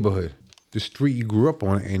in your neighborhood, the street you grew up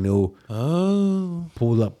on, and it'll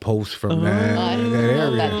pull up posts from that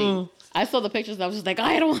area. I saw the pictures and I was just like,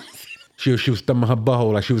 I don't want to see. She was thumbing her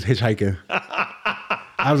butthole like she was hitchhiking.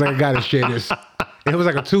 I was like, I gotta share this. It was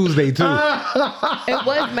like a Tuesday too. It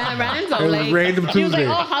was mad random. It was like, random he was like, Tuesday.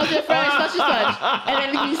 "Oh, how's your friend such and such?"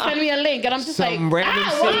 And then he sent me a link, and I'm just Some like, random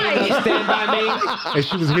why? scene, Stand By Me. And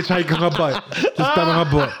she was hitchhiking her butt. Just thumbing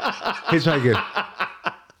her butt. Hitchhiking.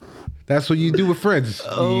 That's what you do with friends.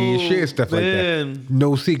 You share stuff like man. that.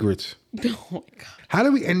 No secrets. Oh my god. How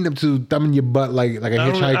do we end up to thumbing your butt like a I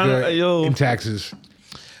don't- hitchhiker in taxes?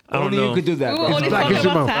 I don't Only know. you could do that. We bro. were only black talking as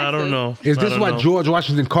your about mouth. I don't taxes. know. Is I this don't why know. George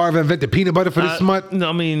Washington Carver invented peanut butter for this month? No,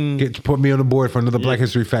 I mean, Put me on the board for another Black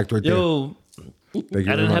History Fact right there. yo, Thank you I very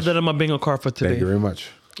didn't much. have that on my bingo card for today. Thank you very much.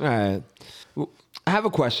 All right. Well, I have a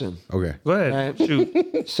question. Okay. Go ahead. Right.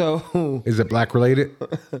 Shoot. So Is it black related?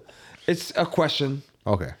 it's a question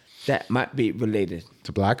Okay. that might be related.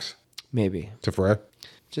 To blacks? Maybe. To Fred?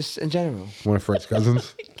 Just in general. One of Fred's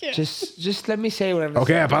cousins? Just let me say whatever.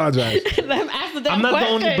 Okay, I apologize. Let him ask the damn I'm not the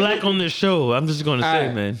only question. black on this show. I'm just going to say,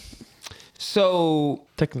 Alright. man. So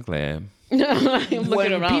Technically, I am. I'm looking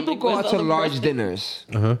when around, people like, go where's out the to other large person? dinners,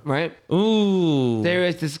 right? Ooh. There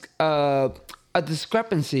is this a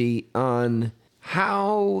discrepancy on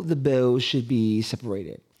how the bills should be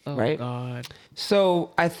separated, right? God.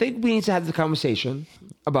 So I think we need to have the conversation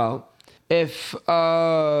about if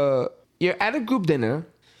you're at a group dinner,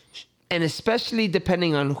 and especially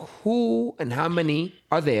depending on who and how many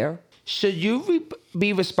are there, should you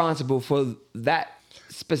be responsible for that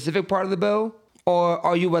specific part of the bill, or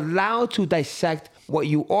are you allowed to dissect what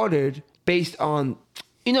you ordered based on,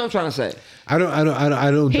 you know what I'm trying to say? I don't He's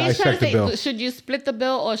trying to dissect the say, bill. should you split the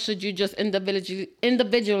bill or should you just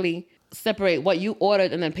individually separate what you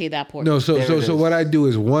ordered and then pay that portion? No, so There it so is. what I do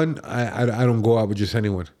is one, I don't go out with just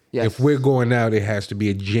anyone. Yes. If we're going out, it has to be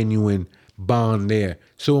a genuine bond there.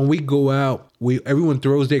 So when we go out, everyone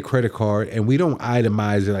throws their credit card and we don't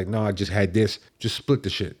itemize it like, no, I just had this. Just split the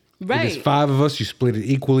shit. If Right. it's 5 of us, you split it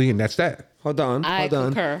equally, and that's that. Hold on. I hold on.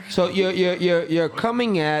 concur. So you're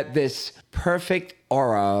coming at this perfect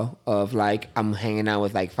aura of like, I'm hanging out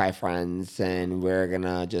with like 5 friends and we're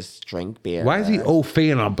gonna just drink beer. Why is he au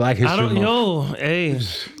fait on Black History I don't Month? know. Hey,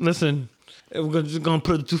 listen. We're just going to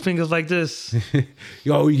put 2 fingers like this.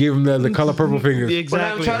 Yo, you gave him the color purple fingers. What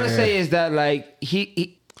I'm Exactly. trying to say is that like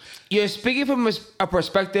you're speaking from a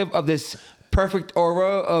perspective of this perfect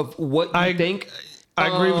aura of what you think. I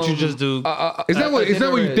agree with you just do. Is that what dinner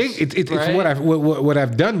you is, think? It's right? what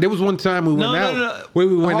I've done. There was one time we went No, out no, no. where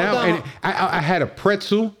we went Hold out on. and I had a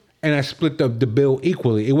pretzel and I split the bill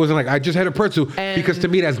equally. It wasn't like I just had a pretzel And- because to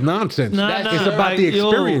me that's nonsense. Nah, It's about the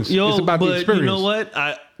experience. Yo, it's about but the experience. You know what?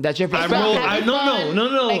 That's your I perspective. roll. Having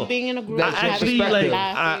No. Like being in a group. That's I your actually perspective.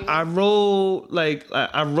 like. I roll like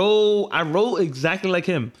I roll exactly like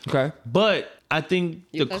him. Okay. But I think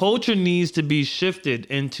the cousin? culture needs to be shifted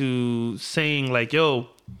into saying like, yo,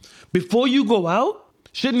 before you go out,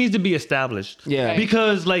 shit needs to be established. Yeah. Right.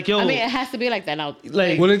 Because like, yo, I mean, it has to be like that now.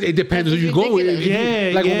 like, Well, it depends who That's you go with.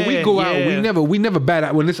 ridiculous. If you- when we go out, we never bat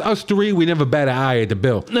an, when it's us 3, we never bat an eye at the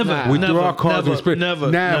bill. Never, We never, throw our cards never, and split.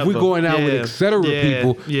 never, Now, if we're never. going out with Yeah, etc. yeah,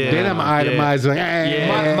 people, yeah, then I'm itemizing like,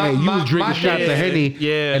 yeah. you was drinking shots of Henny,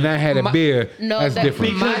 yeah. and I had a beer. No, That's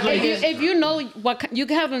different. Because, like, if you know what you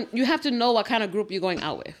have to know what kind of group you're going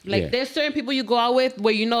out with. Like Yeah. there's certain people you go out with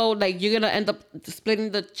where you know like you're gonna end up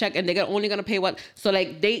splitting the check and they're only gonna pay what. So like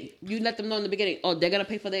you let them know in the beginning. Oh, they're gonna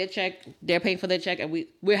pay for their check. They're paying for their check, and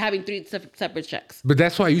we're having 3 separate checks. But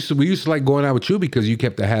that's why we used to like going out with you because you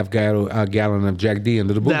kept a half gallon of Jack D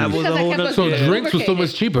under the That boobies. was a Because I whole kept nother. us So Yeah. drinks was so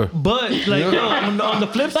much cheaper. But like, yo, on the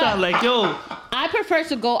flip side, like, yo, I prefer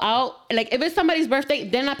to go out. Like if it's somebody's birthday,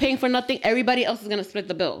 they're not paying for nothing. Everybody else is gonna split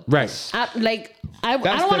the bill. Right. I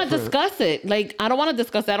That's don't want to different. discuss it. Like I don't want to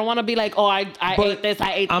discuss it. I don't want to be like, oh, I ate this.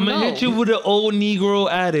 I ate. I'm gonna hit you with an old Negro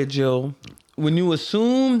adage, yo. When you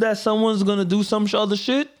assume that someone's gonna do some other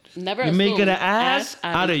shit, Never you make assume. it an ass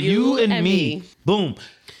out of you and me. Boom.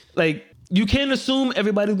 Like you can't assume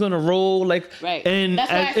everybody's gonna roll like Right. and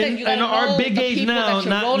That's why I said you gotta our know big the age people now, that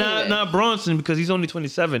you're rolling with. not Bronson because he's only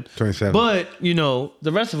 27. 27. But you know,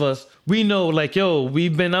 the rest of us, we know like, yo,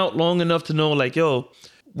 we've been out long enough to know like, yo,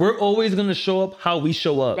 we're always gonna show up how we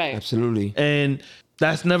show up. Right. Absolutely. And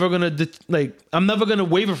that's never gonna I'm never gonna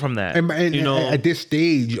waver from that. And you know, at this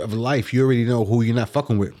stage of life, you already know who you're not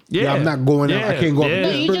fucking with. Yeah. I'm not going out. I Yeah. can't go out Yeah. with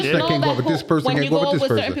No, this you just person. I know can't go out that with this person. I when can't you go out go with this with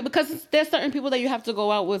certain person. people, because there's certain people that you have to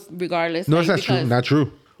go out with regardless. No, like, that's not true. Not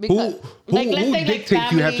true. Because, Who like, let's say, like,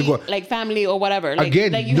 dictates you have to go? like family or whatever. Like,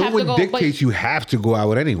 Again, like you no have one to go, dictates you have to go out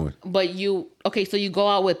with anyone. but you okay, so you go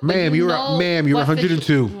out with, Ma'am, you're what's the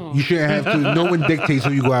 102. You shouldn't have to. No one dictates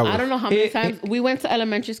who you go out with. I don't know how many times we went to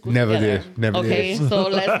elementary school. Never together. did. Never okay, did. so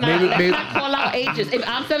let's not call out ages. If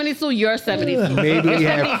I'm 72, you're 72. Maybe we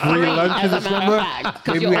had free lunch in the summer.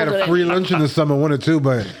 Maybe we had a free lunch in the summer, one or two,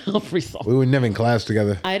 but free summer. we were never in class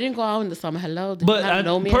together. I didn't go out in the summer. Hello. Did But you not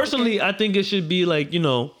know me personally, I think it should be like,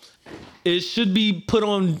 it should be put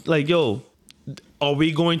on like, yo, are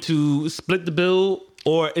we going to split the bill,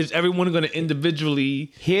 or is everyone going to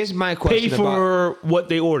individually Here's my question pay for what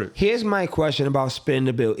they ordered? Here's my question about splitting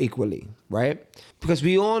the bill equally, right? Because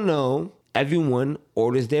we all know everyone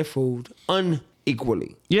orders their food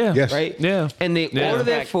unequally. Yeah. Yes. Right? Yeah. And they Yeah. order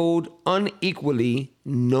their food unequally,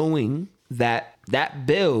 knowing that that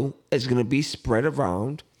bill is going to be spread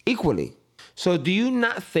around equally. So do you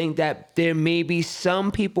not think that there may be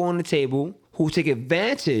some people on the table who take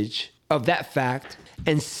advantage of that fact?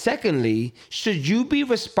 And secondly, should you be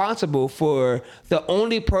responsible for the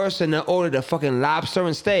only person that ordered a fucking lobster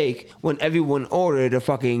and steak when everyone ordered a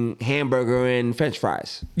fucking hamburger and french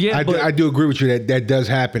fries? Yeah, I do agree with you that does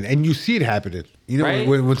happen, and you see it happening. You know, Right?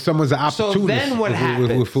 when someone's an So opportunist then what with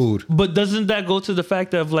happens? food. But doesn't that go to the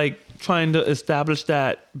fact of like trying to establish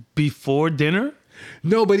that before dinner?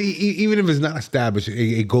 No, but even if it's not established,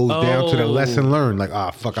 it goes down to the Oh. lesson learned. Like,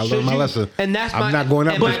 fuck, I Should learned my you- lesson. And that's I'm not going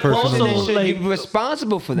out and with my this person. question is, Also, should like- you be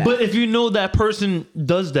responsible for that? But if you know that person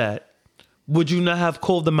does that, would you not have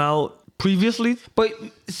called them out previously? But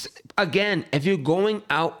again, if you're going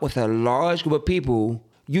out with a large group of people,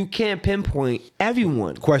 you can't pinpoint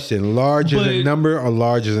everyone. Question: large as in But- number or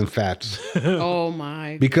large as in fats? Oh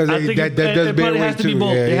my. Because I that think does it bear probably weight has to be too.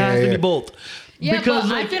 both. Yeah, It has yeah, to yeah. be both. Yeah, Because,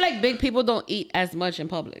 but I like- feel like big people don't eat as much in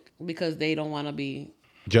public because they don't want to be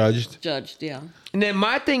Judged. judged. Yeah. And then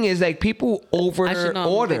my thing is like people over I should know I'm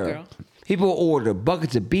a big order. girl. People order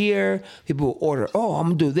buckets of beer. People order, oh, I'm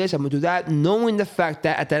gonna do this, I'm gonna do that, knowing the fact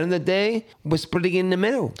that at the end of the day, we're splitting in the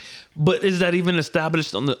middle. But is that even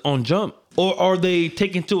established on jump, or are they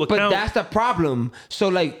taking into But account? that's the problem. So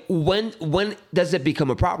like, when does it become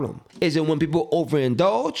a problem? Is it when people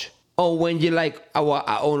overindulge? Or when you're like, oh,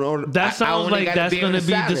 I own order. That sounds like that's going to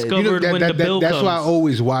be discovered when the bill that's comes. why I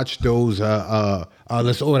always watch those.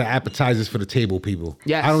 Let's order appetizers for the table, people.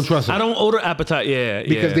 Yes. I don't trust them. I don't order appetite. Yeah,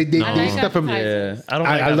 because yeah. they No. I they like stuff them. appetizers. Yeah, I don't.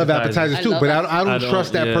 I love appetizers I too, love but I appetizers. don't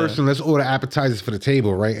trust that yeah. person. Let's order appetizers for the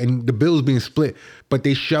table, right? And the bill's being split, but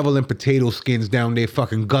they shoveling potato skins down their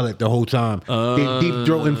fucking gullet the whole time. They deep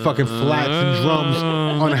throating fucking flats and drums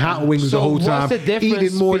on hot wings the whole time,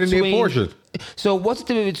 eating more than their portion. So what's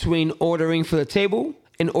the difference between ordering for the table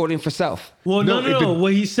and ordering for self? Well, No, no.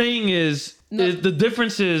 What he's saying is the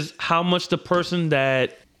difference is how much the person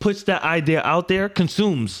that puts that idea out there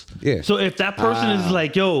consumes. Yeah. So if that person is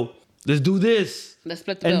like, "Yo, let's do this," Let's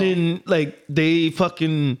split the and bill. then like they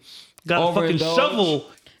fucking got a fucking Overindulge. shovel.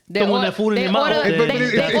 Throwing that food in they their mouth. order, But they,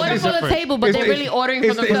 it's- they it's- order it's for the different. table, but they're really ordering for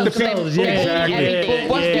it's the themselves. people. They're Exactly. eating everything. But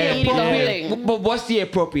what's They're the eating the whole appropriate? thing. But what's the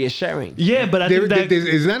appropriate sharing? Yeah, but I think that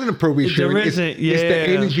It's not an appropriate There sharing. It's isn't, the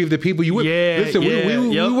yeah. energy of the people you with. Yeah, Listen, yeah, we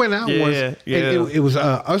yep, went out yeah, once, yeah. and it was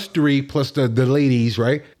us three plus the ladies,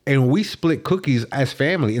 right? And we split cookies as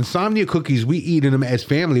family. Insomnia cookies, we eating them as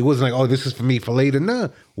family. It wasn't like, oh, this is for me for later. No,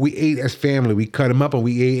 we ate as family. We cut them up and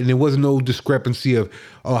we ate, and there was no discrepancy of,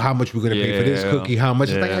 oh, how much we're gonna pay for this Yeah. cookie, how much.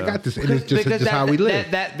 It's like, I Yeah. got this, and it's just Because how we live.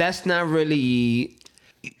 That's not really.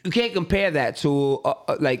 You can't compare that to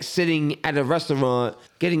like sitting at a restaurant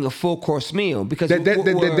getting a full course meal because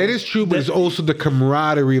That is true, but it's also the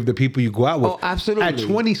camaraderie of the people you go out with. Oh, absolutely. At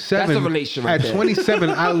 27, That's a relationship right at there.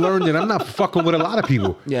 27, I learned that I'm not fucking with a lot of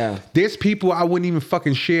people. Yeah. There's people I wouldn't even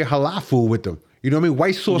fucking share halal food with them. You know what I mean?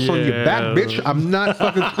 White sauce on your back, Yeah. bitch. I'm not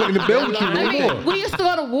fucking splitting the bill with you I no mean, more. we used to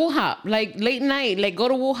go to Woo Hop, like late night, like go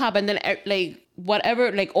to Woo Hop and then like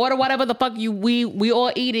whatever, like order whatever the fuck we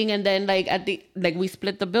all eating, and then like at the we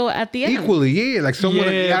split the bill at the end. Equally, yeah. Like someone,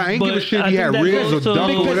 I ain't give a but shit if I you think had that ribs or goes to- duck or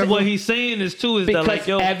because whatever. what he's saying is too is because that like,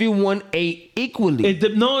 yo, everyone ate equally.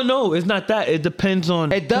 no, it's not that. It depends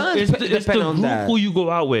on. It does It's depend the on group that. who you go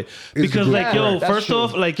out with. It's Because the like, group. yo, Yeah, that's first true.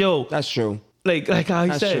 off, like, yo, That's true. like how he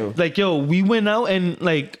That's said, true. like, yo, we went out and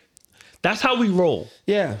like, that's how we roll.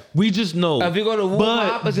 Yeah. We just know. If you go to Woo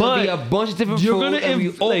Hop, it's gonna be a bunch of different food, and we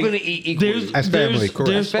all gonna eat equally. As family, correct.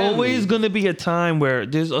 There's As family. always gonna be a time where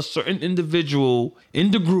there's a certain individual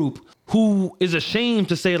in the group who is ashamed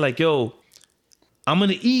to say like, yo, I'm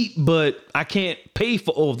gonna eat, but I can't pay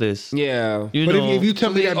for all this. Yeah. You But know? if you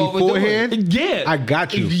tell me that beforehand, yeah, I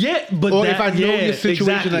got you. Yeah, but or if I know your situation,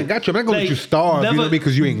 exactly. I got you. I'm not gonna let you starve, never,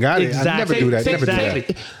 because you ain't got it. I never do that. Never do that.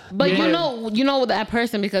 Exactly. But Yeah. you know that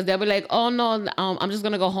person because they'll be like, oh no, I'm just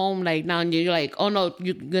gonna go home like now, and you're like, oh no,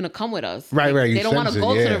 you're gonna come with us. Right, Like, right. You They don't want sense to it.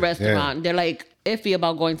 go to Yeah, the restaurant. yeah. They're like iffy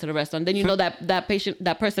about going to the restaurant. Then you know that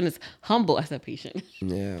person is humble. I said patient.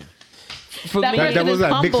 Yeah. For That me, person That was is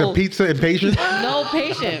like mix of humble. pizza and patience. No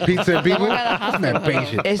patient. Pizza and people. Don't let a I'm hospital not hello.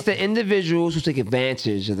 patient. it's the individuals who take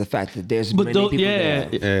advantage of the fact that there's But many though, people yeah,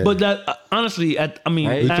 there. Yeah. but that honestly, Right?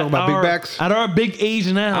 We talking about big backs? At our big age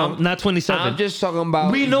now, not 27. I'm just talking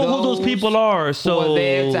about we know who those people are. who So are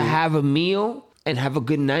there to have a meal and have a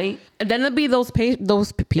good night. And then there'll be those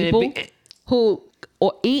people who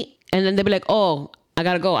or eat, and then they'll be like, oh, I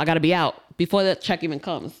gotta go. I gotta be out before the check even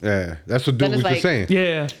comes. Yeah, that's what Then dude was it's just like- saying.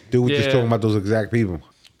 yeah, Dude was yeah. just talking about those exact people.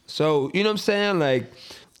 So, you know what I'm saying? Like,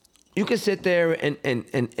 you can sit there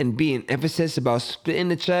and be an emphasis about splitting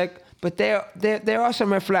the check, but there are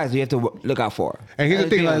some red flags you have to look out for. And here's the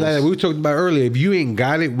thing, like we were talking about earlier. If you ain't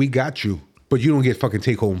got it, we got you. But you don't get fucking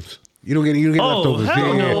take homes. You don't get Oh, leftovers.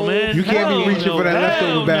 hell Yeah. no, man. You can't Hell be reaching no. for that Hell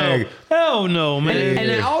leftover no. bag. Hell no, man.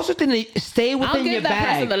 And I also think that stay I'll within your give that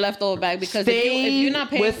person bag. the leftover bag because Stay if you're not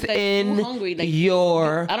paying within you're hungry, like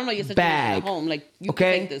your I don't know your situation bag. at home. Like you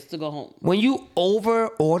Okay? can take this to go home. When you over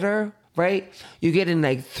order, right? You get in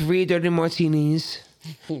like 3 dirty martinis,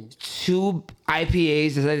 2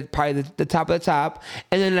 IPAs, that's like probably the top of the top,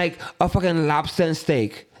 and then like a fucking lobster and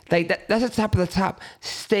steak. Like that's the top of the top.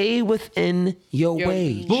 Stay within your Your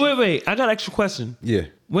wage. But wait. I got an extra question. Yeah.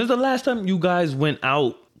 When's the last time you guys went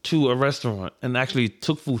out to a restaurant and actually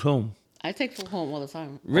took food home? I take food home all the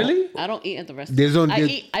time. Really? I don't eat at the restaurant. There's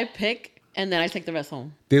only- I pick and then I take the rest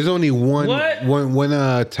home. There's only one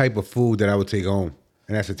What? type of food that I would take home,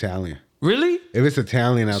 and that's Italian. Really? If it's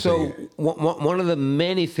Italian, I'll So take it. one of the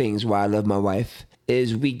many things why I love my wife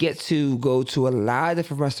is we get to go to a lot of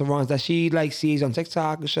different restaurants that she like sees on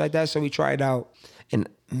TikTok and shit like that. So we try it out, and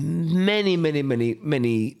many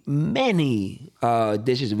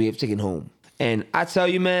dishes we have taken home. And I tell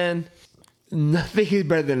you, man, nothing is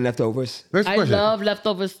better than leftovers. Next I question. love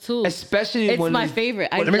leftovers too. Especially it's when my favorite.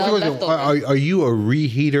 I Let me ask you a love question. leftovers. Are you a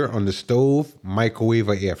reheater on the stove, microwave,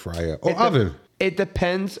 or air fryer, or oven? It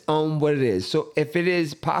depends on what it is. So if it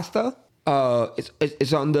is pasta,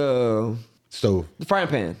 it's on the Stove, frying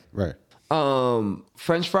pan. right?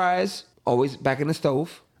 French fries always back in the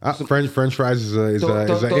stove. French fries is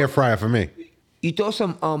an air fryer for me. You throw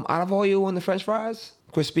some olive oil on the French fries,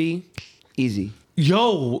 crispy, easy.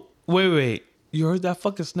 Yo, wait. You heard that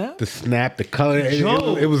fucking snap? The snap, the color,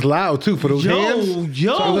 Yo. it was loud too for those hands.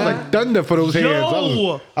 Yo. So it was like thunder for those Yo.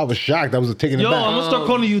 hands. I was shocked. I was taking it Yo, back. I'm gonna start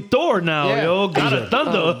calling you Thor now, Yeah. yo. God of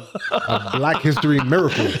Thunder. A Black History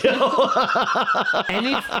miracle.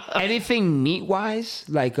 Anything meat wise,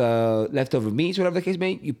 like leftover meats, whatever the case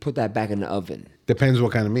may, you put that back in the oven. Depends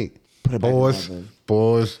what kind of meat. Put it back in the Pause. oven.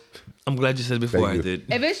 Pause. I'm glad you said it before Thank I you. did.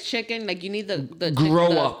 If it's chicken, like you need the Grow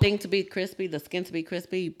chicken, up. the thing to be crispy, the skin to be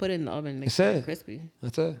crispy. You put it in the oven, like That's it. crispy.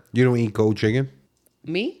 That's it. You don't eat cold chicken?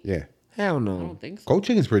 Me? Yeah. Hell I no. don't think so. Cold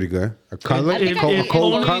chicken's pretty good. A cutlet, I think I cold, eat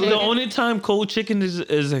cold only cutlet. The only time cold chicken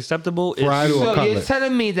is acceptable Fried is or- So cutlet. you're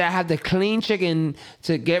telling me that I have to clean chicken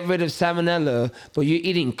to get rid of salmonella, but you're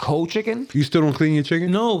eating cold chicken? You still don't clean your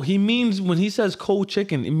chicken? no. He means when he says cold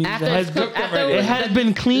chicken, it means After it has it's cooked been, already. it has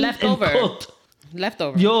been cleaned Leftover. and cooked.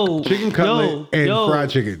 Leftover. Yo, Chicken cutlet and fried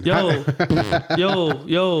chicken.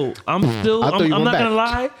 Yo, I'm still. I thought you I'm went not gonna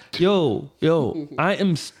back. lie. Yo, I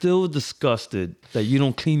am still disgusted that you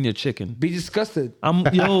don't clean your chicken. Be disgusted. I'm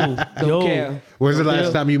yo. care. When's the last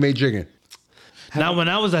Yeah. time you made chicken? Now when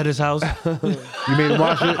I was at his house, You made him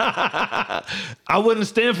wash it? I wouldn't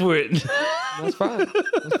stand for it. That's fine.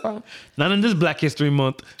 That's fine. Not in this Black History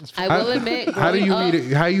Month. I will admit. How do you growing up,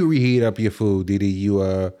 reheat it? How you reheat up your food, Didi? You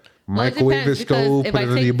well, it microwave it, depends, because stove, if put I it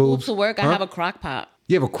under take your food boobs? to work, I Huh? have a crock pot.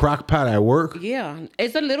 You have a crock pot at work? Yeah,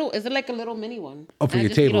 it's a little. It's like a little mini one. Oh, for And I your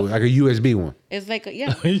just heat table, up- like a USB one. It's like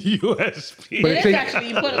yeah. USB. But It it is take- actually.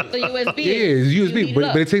 You put the USB. Yeah, it's you USB, heat but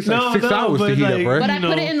up. it takes like No, 6 no, hours to but heat like- up, right? But I you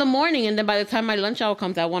put know. it in the morning, and then by the time my lunch hour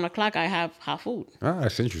comes at 1 o'clock, I have hot food.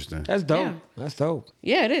 That's interesting. That's dope. Yeah. That's dope.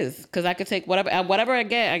 Yeah, it is because I could take whatever I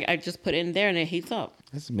get, I just put it in there and it heats up.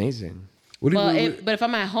 That's amazing. What do you? But if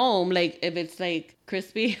I'm at home, like if it's like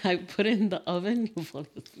crispy, I put it in the oven. You fall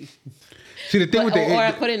asleep. See, the thing with the or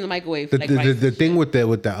I put it in the microwave. The, like the, rice. the, the thing with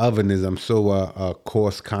the oven is I'm so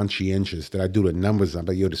cost conscientious that I do the numbers. I'm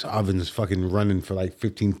like, yo, this oven is fucking running for like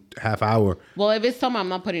 15 half hour. Well, if it's summer, I'm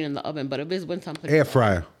not putting it in the oven. But if it's winter, I'm putting Air it in the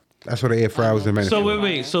fryer. That's what the air fryer was invented. So for.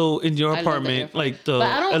 wait. So in your I love the air apartment, fryer. like the But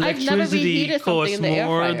I've never electricity reheated something costs in the air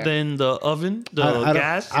more fryer. than the oven, the I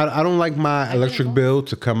gas. I don't like my electric know. bill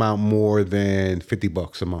to come out more than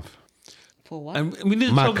 $50 a month. For what? And we need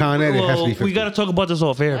to My talk, Con Ed, it has to be we 50. got to talk about this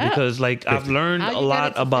off air Yeah. because like I've learned How a you lot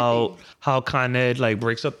get it to about 50? how Con Ed like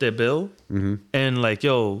breaks up their bill and like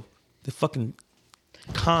yo, the fucking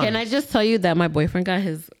cons. Can I just tell you that my boyfriend got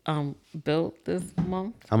his bill this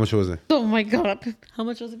month? How much was it? Oh my god! How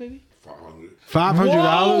much was it, baby?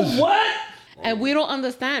 $500. What? And we don't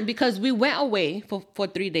understand because we went away for 4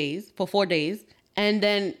 days, and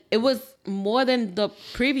then it was more than the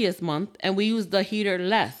previous month, and we used the heater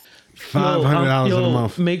less. $500 Yo, a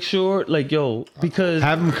month. Make sure, like, yo, because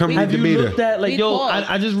Have them come have read the you meter. looked at, like, We yo, called,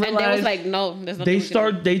 I just and they was realized like, no, there's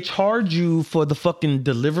nothing. they charge you for the fucking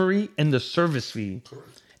delivery and the service fee,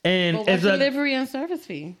 and But as what's a, delivery and service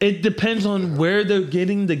fee? it depends on where they're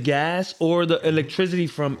getting the gas or the electricity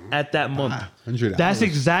from at that month. $100. That's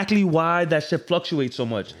exactly why that shit fluctuates so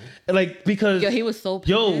much. Like because Yo, he was so pissed.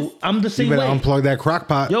 yo, I'm the You same better way. unplug that crock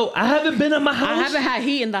pot. Yo, I haven't been at my house. I haven't had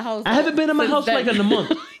heat in the house. I haven't been at my since house for then. like in a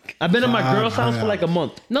month. I've been at my girl's house for like a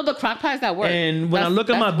month. No, the crock pot's at work. And when I That's- look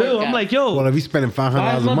at my that's bill, work I'm gas. like, yo. Well, if he's spending $500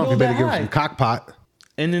 Why is a my month, you bill better that give him high? some cock pot.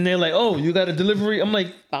 And then they're like, oh, you got a delivery. I'm like,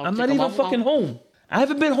 Bow, I'm not chicka, even bow, fucking bow. home. I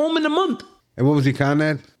haven't been home in a month. And what was he Con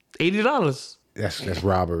Ed? $80. That's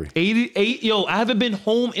robbery. 88. Yo, I haven't been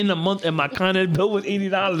home in a month, and my Con Ed bill was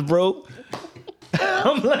 $80, bro.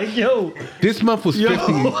 I'm like, yo, This month was Yo.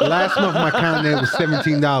 $50. Last month my Con Ed was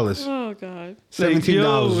 $17. Oh god.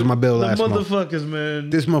 $17 was my bill last the month. motherfuckers, man.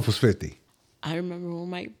 This month was $50. I remember when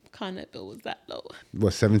my Con Ed bill was that low.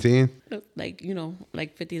 What, 17? Like,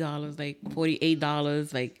 like $50, like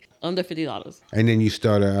 $48, like under $50. And then you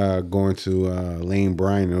started going to Lane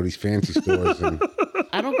Bryant and all these fancy stores. And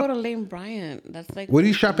I don't go to Lane Bryant. That's like where do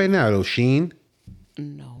you shop at now, though? Sheen?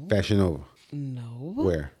 no. Fashion Nova? No.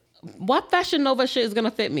 Where? What Fashion Nova shit is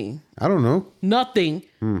gonna fit me? I don't know. Nothing.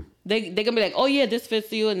 They gonna be like, oh yeah, this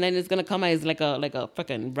fits you, and then it's gonna come as like a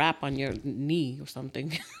fucking wrap on your knee or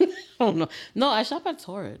something. I don't know. No, I shop at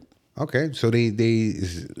Torrid. Okay, so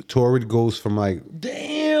Torrid goes from like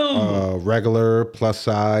Damn. regular, plus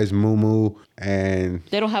size, moo and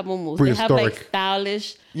They don't have muumuus. They have like Prehistoric.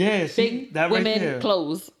 stylish, Yeah, see, big that right women there.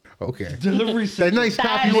 clothes. okay. Delivery That system. nice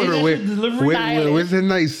top you Stylish. wear. Delivery Where's that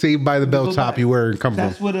nice Saved by the Bell top you wear come from?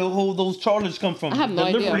 That's where the whole those charges come from. I have no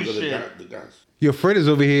Delivery idea. shit. Your friend is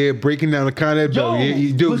over here breaking down the Con Ed bill. Yo,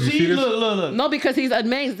 You do. but You see, see this? look. No, because he's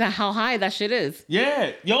amazed at how high that shit is.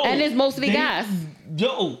 Yeah, yo. And it's mostly gas.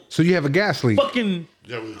 Yo, So you have a gas leak. fucking.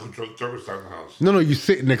 Yeah, we control the service on the house. No, you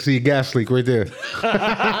sit next to your gas leak right there.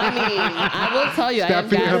 I mean, I will tell you, I Stop am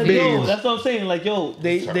feeding her gas. baby. Yo, that's what I'm saying. Like, yo,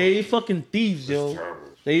 they fucking thieves, yo. Terrible.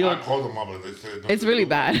 They I are. called them up and they said It's really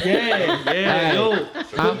bad. Yeah, yo.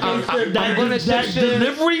 I'm gonna that section-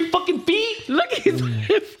 delivery fucking fee. Look, he's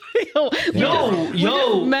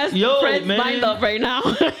Yo, messed yo, Fred's man. mind up right now.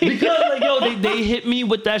 Because like yo, they hit me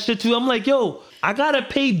with that shit too. I'm like, yo, I gotta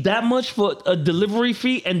pay that much for a delivery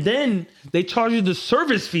fee, and then they charge you the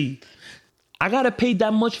service fee. I gotta pay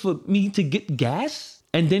that much for me to get gas,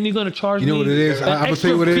 and then you're gonna charge You know me what it is? an I'm gonna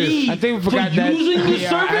tell you what it extra is. fee I think we forgot for that using we the are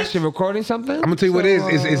service. actually recording something. I'm gonna tell you what it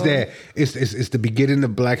is that it's the beginning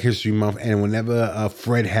of Black History Month, and whenever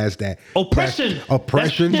Fred has that Oppression.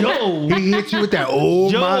 oppression, Yo. he hits you with that.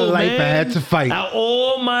 All Yo, my life I man, had to fight,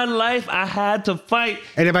 All my life I had to fight.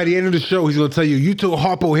 and then by the end of the show, he's gonna tell you, "You took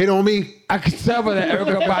Harpo hit on me." I can tell by the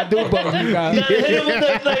Erica Badu bug you got. Gotta hit him with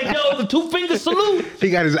the, like, yo, the 2-finger salute. He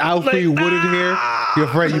got his Alfred Like, Woodard hair. Your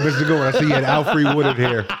friend, you missed the go. I see you had Alfred Woodard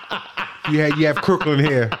hair. You have Crooklyn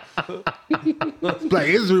hair. Black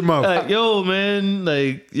History Month. Like, yo, man,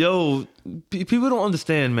 like, yo, people don't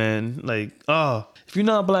understand, man. Like, if you're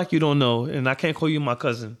not black, you don't know, and I can't call you my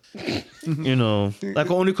cousin. You know, like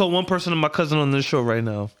I only call one person my cousin on this show right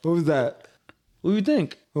now. What was that? Who you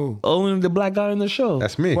think? Who? Only the black guy on the show.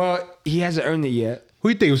 That's me. Well, he hasn't earned it yet. Who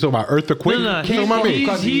you think he was talking about? Eartha Quick? no, He talking about me?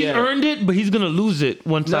 he's earned it, but he's gonna lose it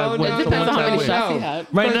one time. No, one, no, Depends on how time many win. shots he had.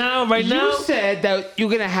 Right now, You said that you're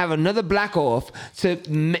gonna have another black off. So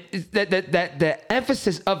that the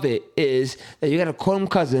emphasis of it is that you gotta call him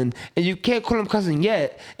cousin, and you can't call him cousin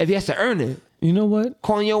yet if he has to earn it. You know what?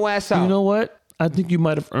 Calling your ass out. You know what? I think you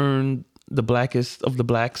might have earned the blackest of the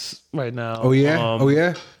blacks right now. Oh yeah?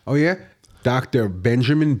 Oh yeah? Dr.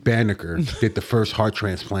 Benjamin Banneker did the first heart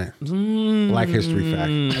transplant. Black history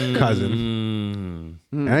fact. Cousin.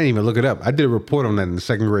 I didn't even look it up. I did a report on that in the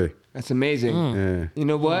second grade. That's amazing. Yeah. You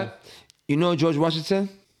know what? You know George Washington?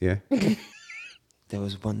 Yeah. There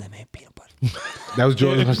was one that made peanut butter. That was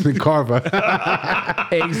George Washington Carver.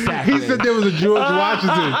 Exactly. He said there was a George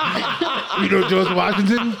Washington. You know George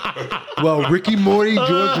Washington? Well, Ricky Morty,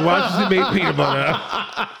 George Washington made peanut butter.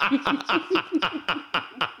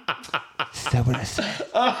 Is that what I said?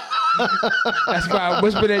 That's why I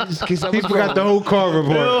whispered it just in case I He was forgot wrong. the whole car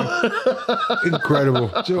report. Incredible.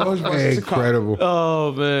 George Washington. Incredible.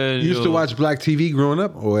 Oh man. You used to watch black TV growing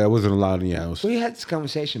up? Or that wasn't allowed in your house? We had this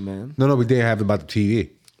conversation, man. No, we didn't have it about the TV.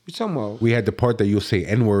 What you talking about? We had the part that you'll say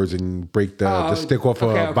N-words and break the stick off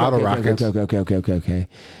bottle rockets. Okay.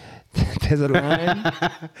 There's a line.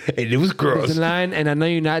 And it was gross. There's a line, and I know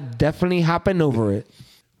you're not definitely hopping over it.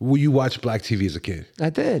 Well, you watched black TV as a kid. I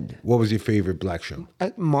did. What was your favorite black show?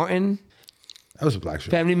 Martin, That was a black show.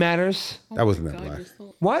 Family Matters. That wasn't that black.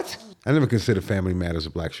 What? I never considered Family Matters a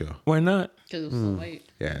black show. Why not? Because it was so white.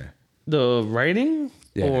 Yeah. The writing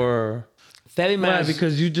Yeah. or Family why? Matters.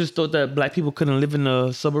 Because you just thought that black people couldn't live in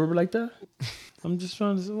a suburb like that. I'm just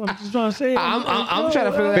trying to say. I'm trying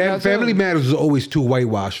to figure that out. Family too. Matters was always too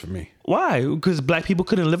whitewashed for me. Why? Because black people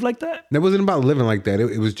couldn't live like that. That wasn't about living like that.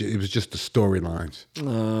 It was just the storylines.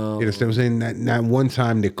 Oh. You understand what I'm saying? Not one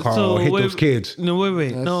time did Carl hit those kids. No,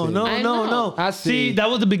 wait. No, see. no, I no, know. no. I see. that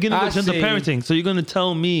was the beginning I of gentle see. parenting. So you're gonna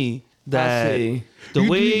tell me that see. the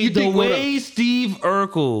You think Steve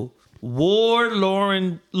Urkel wore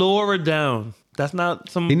Laura down. That's not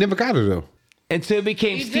some. He never got her though. Until it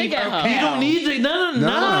became He did Steve get her. Urkel. He don't need to. No.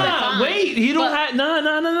 Nah. Wait, he don't But- have.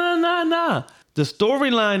 Nah. The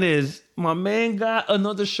storyline is my man got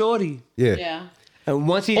another shorty. Yeah. Yeah. And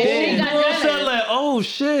once he she did, got Girl dreaded. said like, oh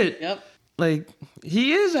shit. Yep. Like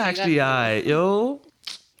he is actually got alright, yo.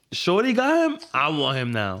 Shorty got him. I want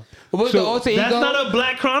him now. what was So, the alter ego? That's not a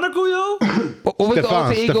Black Chronicle, yo. What was the Stefan,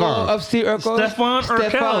 alter ego Stefan. of Steve Urkel?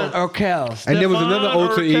 Stefan Urkel. And there was another Stefan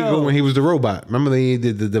alter ego Urkel. when he was the robot. Remember they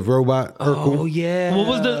did the robot Urkel? Oh yeah. What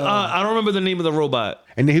was the? I don't remember the name of the robot.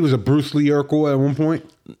 And then he was a Bruce Lee Urkel at one point.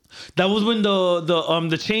 That was when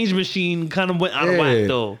the change machine kind of went out of whack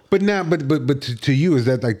though. But now, but to you, is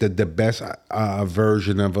that like the best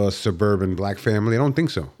version of a suburban black family? I don't think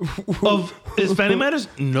so. Of is Family Matters?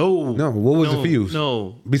 No. No, what was it No, for you?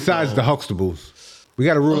 No. Besides the Huxtables, we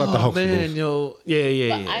got to rule out the Oh Huxtables. man, yo,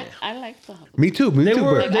 yeah. But I like the Me too, They bro.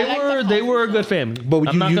 were I like they were a good family. But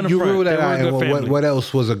I'm not gonna you front. ruled that They were a out. good And family. what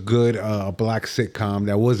else was a good black sitcom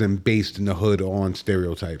that wasn't based in the hood on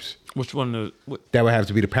stereotypes? Which one? That would have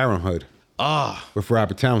to be the Parenthood with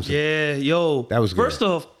Robert Townsend. Yeah, yo. That was good. First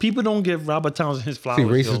off, people don't give Robert Townsend his flowers. See,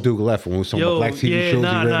 racist yo. Duke left when we saw Yo, black TV yeah, shows.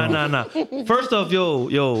 he read on. nah. First off,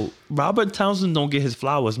 yo, Robert Townsend don't get his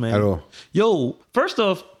flowers, man. At all. Yo, first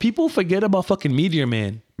off, people forget about fucking Meteor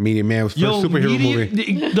Man. Media Man was first superhero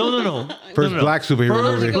movie. No. First black superhero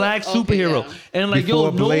First movie. black Okay, superhero. yeah. And like, Before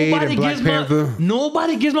yo, Blade nobody and Black gives Panther.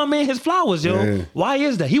 nobody gives my man his flowers, yo. Yeah. Why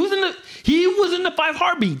is that? He was in the 5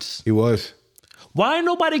 Heartbeats. He was. Why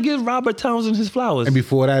nobody gives Robert Townsend his flowers? And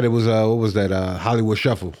before that, it was what was that? Hollywood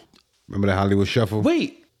Shuffle. Remember the Hollywood Shuffle?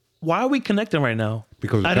 Wait, why are we connecting right now?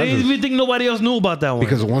 Because I didn't cousins. even think nobody else knew about that one.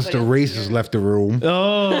 Because once the racists left the room,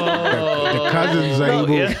 the cousins are able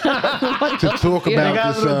to talk It about got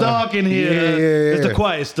a this. little dark in here. Yeah. It's the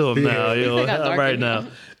quiet storm now, yo. It got dark Right in now.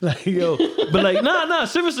 here. Like, yo. But like, nah,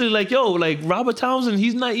 seriously, like, yo, like Robert Townsend,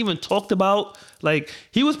 he's not even talked about. Like,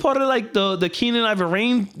 he was part of like the Keenan Ivan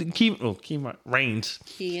Reigns.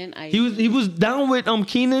 Key I. He was down with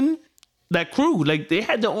Keenan, that crew. Like they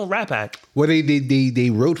had their own rap act. Well, they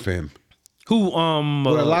wrote for him. Who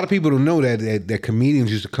Well, a lot of people don't know that comedians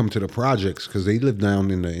used to come to the projects because they lived down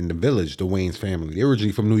in the village. The Wayans family, they're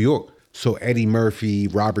originally from New York. So Eddie Murphy,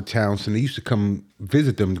 Robert Townsend, they used to come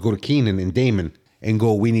visit them to go to Keenan and Damon and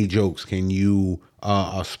go, "We need jokes. Can you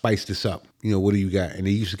spice this up? You know, what do you got?" And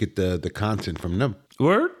they used to get the content from them.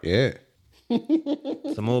 word? Yeah.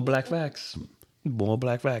 Some more black facts. More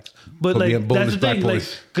black facts. But Put me like on that's bonus the Black thing, like,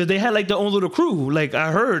 Boys. because they had like their own little crew. Like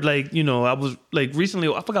I heard, like, you know, I was like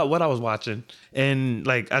recently, I forgot what I was watching, and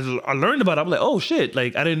like I learned about it. I'm like, oh shit,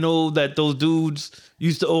 like I didn't know that those dudes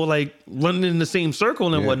used to all like run in the same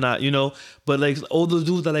circle and Yeah. whatnot, you know. But like all those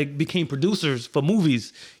dudes that like became producers for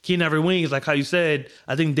movies, Keenan Ivory Wayans, like how you said,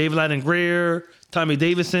 I think David Lyden Greer, Tommy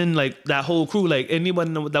Davidson, like that whole crew, like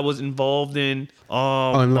anyone that was involved in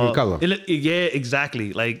In Living Color. yeah,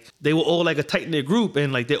 exactly. Like they were all like a tight knit group,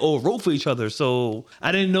 and like they all wrote for each other. So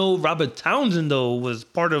I didn't know Robert Townsend though was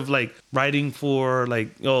part of like writing for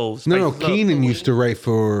like No, Spice It Up. Keenan used to write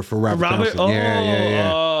for Robert Robert. Townsend.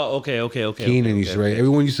 Yeah. Oh, okay. Keenan used to write.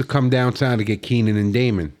 Everyone used to come downtown to get Keenan and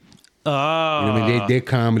Damon. You know what I mean? Their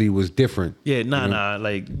comedy was different. Yeah, nah.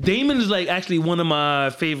 Like Damon is like actually one of my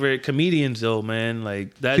favorite comedians though, man.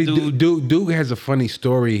 Like that See, dude. Duke has a funny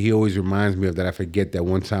story he always reminds me of that I forget. That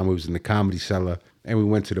one time we was in the Comedy Cellar and we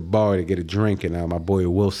went to the bar to get a drink, and my boy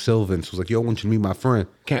Will Sylvans was like, "Yo, I want you to meet my friend."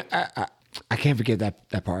 I can't forget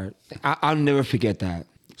that part. I'll never forget that.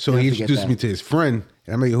 So Never he forget introduced that. me to his friend.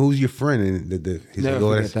 And I'm like, who's your friend? And he's Never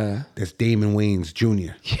like, forget that's Damon Wayans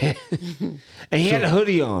Jr. Yeah. And he had a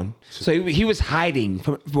hoodie on. So he was hiding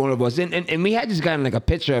from one of us. And we had just gotten like a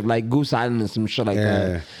picture of like Goose Island and some shit like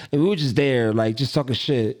that. And we were just there, like just talking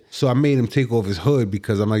shit. So I made him take off his hood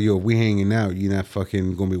because I'm like, yo, if we hanging out, you're not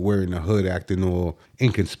fucking gonna be wearing a hood acting all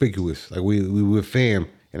inconspicuous. Like we were fam.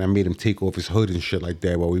 And I made him take off his hood and shit like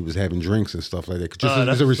that while we was having drinks and stuff like that. 'Cause just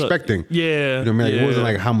it's a respect thing. Yeah. You know what I mean? Like, it wasn't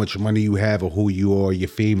like how much money you have or who you are, your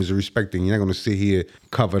fame is a respect thing. You're not going to sit here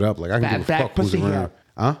covered up. Like, I can Fat give a black fuck who's pussycat. around.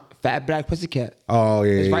 Huh? Fat black pussycat. Oh,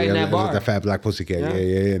 yeah, It's yeah. right in that bar. That fat black pussycat. Yeah.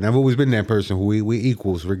 Yeah. And I've always been that person who we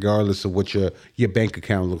equals regardless of what your bank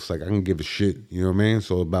account looks like. I can give a shit. You know what I mean?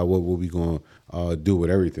 So about what we going to do with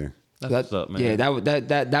everything. That's what's up, man. Yeah,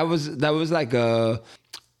 that was like a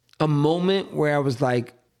moment where I was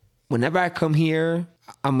like, whenever I come here,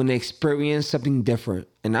 I'm gonna experience something different.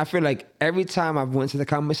 And I feel like every time I've went to the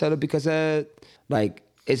comedy center because of like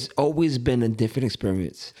it's always been a different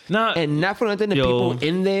experience. And not for nothing, the people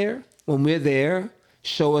in there when we're there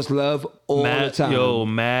show us love all the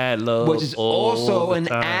time. Mad love. Which is all also the an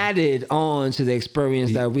time. added on to the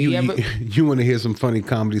experience that we ever. You want to hear some funny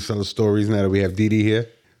comedy seller stories now that we have Didi here?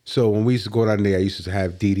 So when we used to go down there, I used to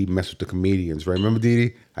have Didi mess with the comedians, right? Remember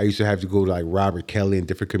Didi? I used to have to go to like Robert Kelly and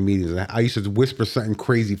different comedians. And I used to whisper something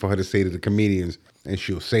crazy for her to say to the comedians, and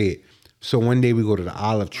she'll say it. So one day we go to the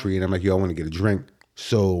Olive Tree, and I'm like, yo, I want to get a drink.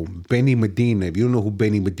 So Benny Medina, if you don't know who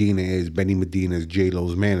Benny Medina is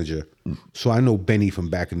J-Lo's manager. So I know Benny from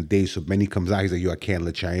back in the day. So Benny comes out, he's like, yo, I can't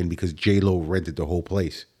let you in because J-Lo rented the whole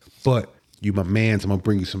place. But you my mans, I'm going to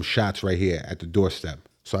bring you some shots right here at the doorstep.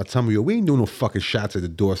 So I tell him, yo, we ain't doing no fucking shots at the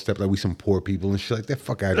doorstep like we some poor people and shit like that.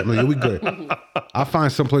 Fuck out of here. I'm like, yo, we good. I'll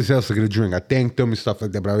find someplace else to get a drink. I thanked them and stuff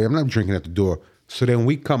like that, but I'm not drinking at the door. So then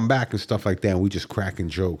we come back and stuff like that, and we just cracking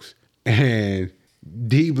jokes. And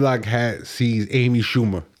D-Block sees Amy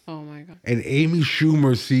Schumer. Oh my God. And Amy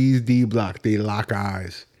Schumer sees D-Block. They lock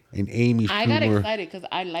eyes. And Amy Schumer. I got excited because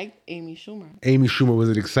I liked Amy Schumer. Amy Schumer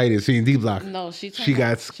wasn't excited seeing D-Block. No, she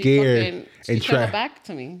got scared she and turned her back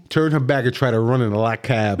to me. Turned her back and tried to run in a locked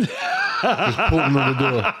cab. Just pulling on the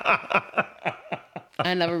door.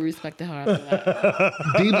 I never respected her after that.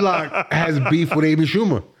 D-Block has beef with Amy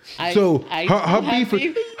Schumer. I her have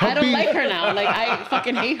beef. I don't like her now. Like I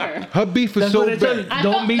fucking hate her. Her beef is That's so what they tell you. bad. I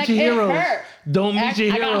Don't felt meet like your it heroes. hurt. Don't meet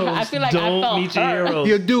your heroes. I feel like I Don't felt meet your hurt. heroes.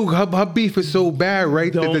 Yeah, dude, her beef is so bad,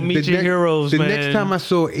 right? Don't meet your heroes, the man. next time I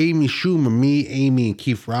saw Amy Schumer, me, Amy, and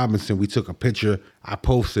Keith Robinson, we took a picture. I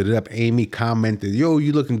posted it up. Amy commented, yo,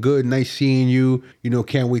 you looking good. Nice seeing you. You know,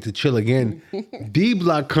 can't wait to chill again.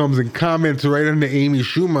 D-Block comes and comments right under Amy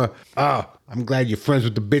Schumer. I'm glad you're friends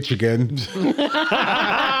with the bitch again.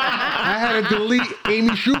 I had to delete Amy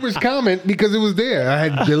Schumer's comment because it was there. I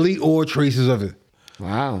had to delete all traces of it.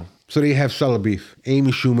 Wow. So they have seller beef.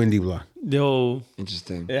 Amy Schumer and D-Block. Yo,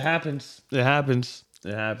 Interesting. it happens. It happens.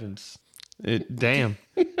 It happens. Damn.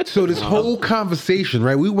 So this whole conversation,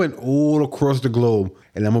 right? We went all across the globe,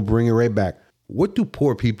 and I'm gonna bring it right back. What do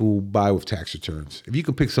poor people buy with tax returns? If you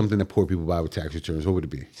could pick something that poor people buy with tax returns, what would it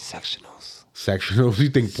be? Sectionals. Sectionals. You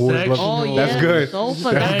think poor is Sectionals. Oh, That's yeah. good. So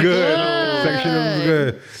That's good. Sectionals is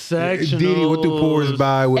good. Sectionals. Didi, what do poors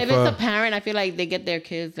buy with If it's a parent, I feel like they get their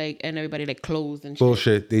kids like and everybody like clothes and shit.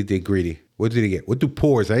 bullshit? They greedy. What do they get? What do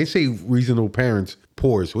poors? I ain't say reasonable parents.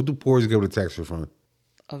 Poors. What do poors get with a tax refund?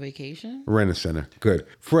 A vacation? Rent a center. Good.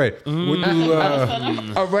 Fred, what do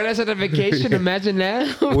A rent at a vacation, imagine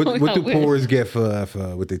that. what do poors get for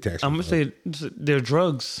with their tax I'm refund? gonna say they're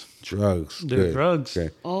drugs. Drugs. They're Good. drugs.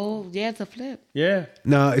 Okay. Oh, yeah, it's a flip. Yeah.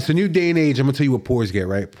 Now, it's a new day and age. I'm going to tell you what poors get,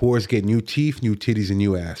 right? Poors get new teeth, new titties, and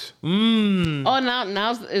new ass. Oh,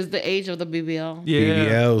 now is the age of the BBL. Yeah.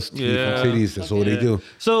 BBLs, teeth, and titties. That's all they do.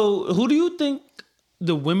 So who do you think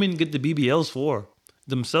the women get the BBLs for?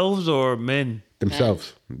 Themselves or men?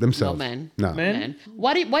 Themselves. No, men. No. Men?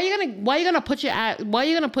 Why you gonna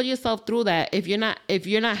put yourself through that if you're not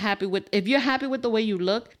happy with if you're happy with the way you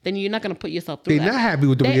look, then you're not gonna put yourself through They're that. not happy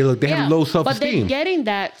with the way they look. They have low But self-esteem. they're getting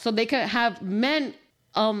that so they could have men.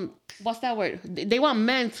 What's that word? They want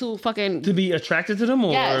men to fucking To be attracted to them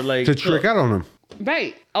or Yes. like To trick out on them.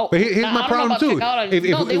 right. Oh, But here's now, my I don't know problem, about too. trick out on- If-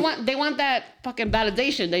 no, if- they want that fucking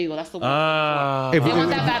validation. There you go. That's the word. If, They want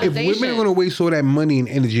that if women validation. are going to waste all that money and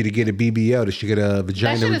energy to get a BBL, they should get a that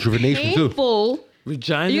vagina shit is rejuvenation too. painful.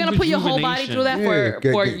 vagina. You're gonna put your whole body rejuvenation. through that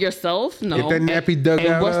Yeah, for get- yourself? No. Get that nappy dug And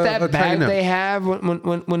out. what's that tighten bag up. they have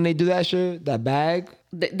when they do that shit? That bag?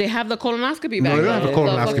 They have the colonoscopy bag. No, they don't have a The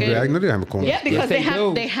colonoscopy fucking- bag. No, they don't have a colonoscopy. Yeah, because Yes,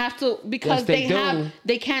 do. they have to because Yes, they do.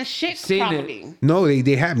 they can't shit Seen it. properly. No,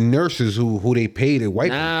 they have nurses who they pay to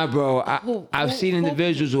wipe Nah, bro. I've seen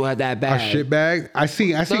individuals who had that a bag. shit bag. I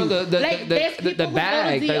see. No, Like, there's people the who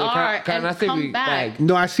bag. go to DR and colonoscopy come back.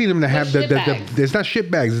 No, I see them to have shit bags. it's not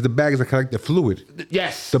shit bags. It's the bags that collect the fluid.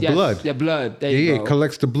 Yes. The yes, blood. The blood. There Yeah, you it go.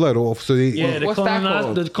 collects the blood off. So they, Yeah, the What's that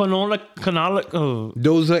called?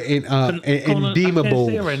 those are in edema I can't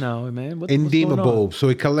say it bulbs. right now, man. What's Edema going on? bulbs. So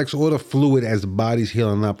it collects all the fluid as the body's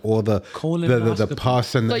healing up, all the Colonoscopy.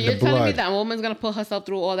 pus and So the you're telling me blood. that woman's gonna put herself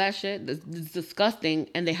through all that shit? It's disgusting,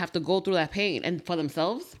 and they have to go through that pain and for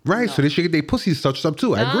themselves. Right, No. so they should get their pussies touched up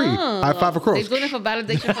too. I agree. No. High five across. They're doing it for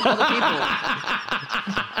validation from other people.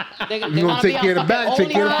 You gonna take care of the back, take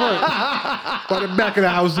care of the front. By the back of the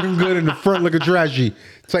house looking good and the front looking trashy.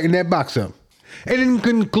 Tighten that box up. And in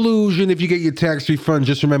conclusion, if you get your tax refund,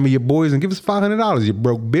 just remember your boys and give us $500, you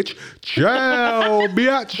broke bitch. Ciao,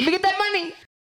 bitch. Let me get that money.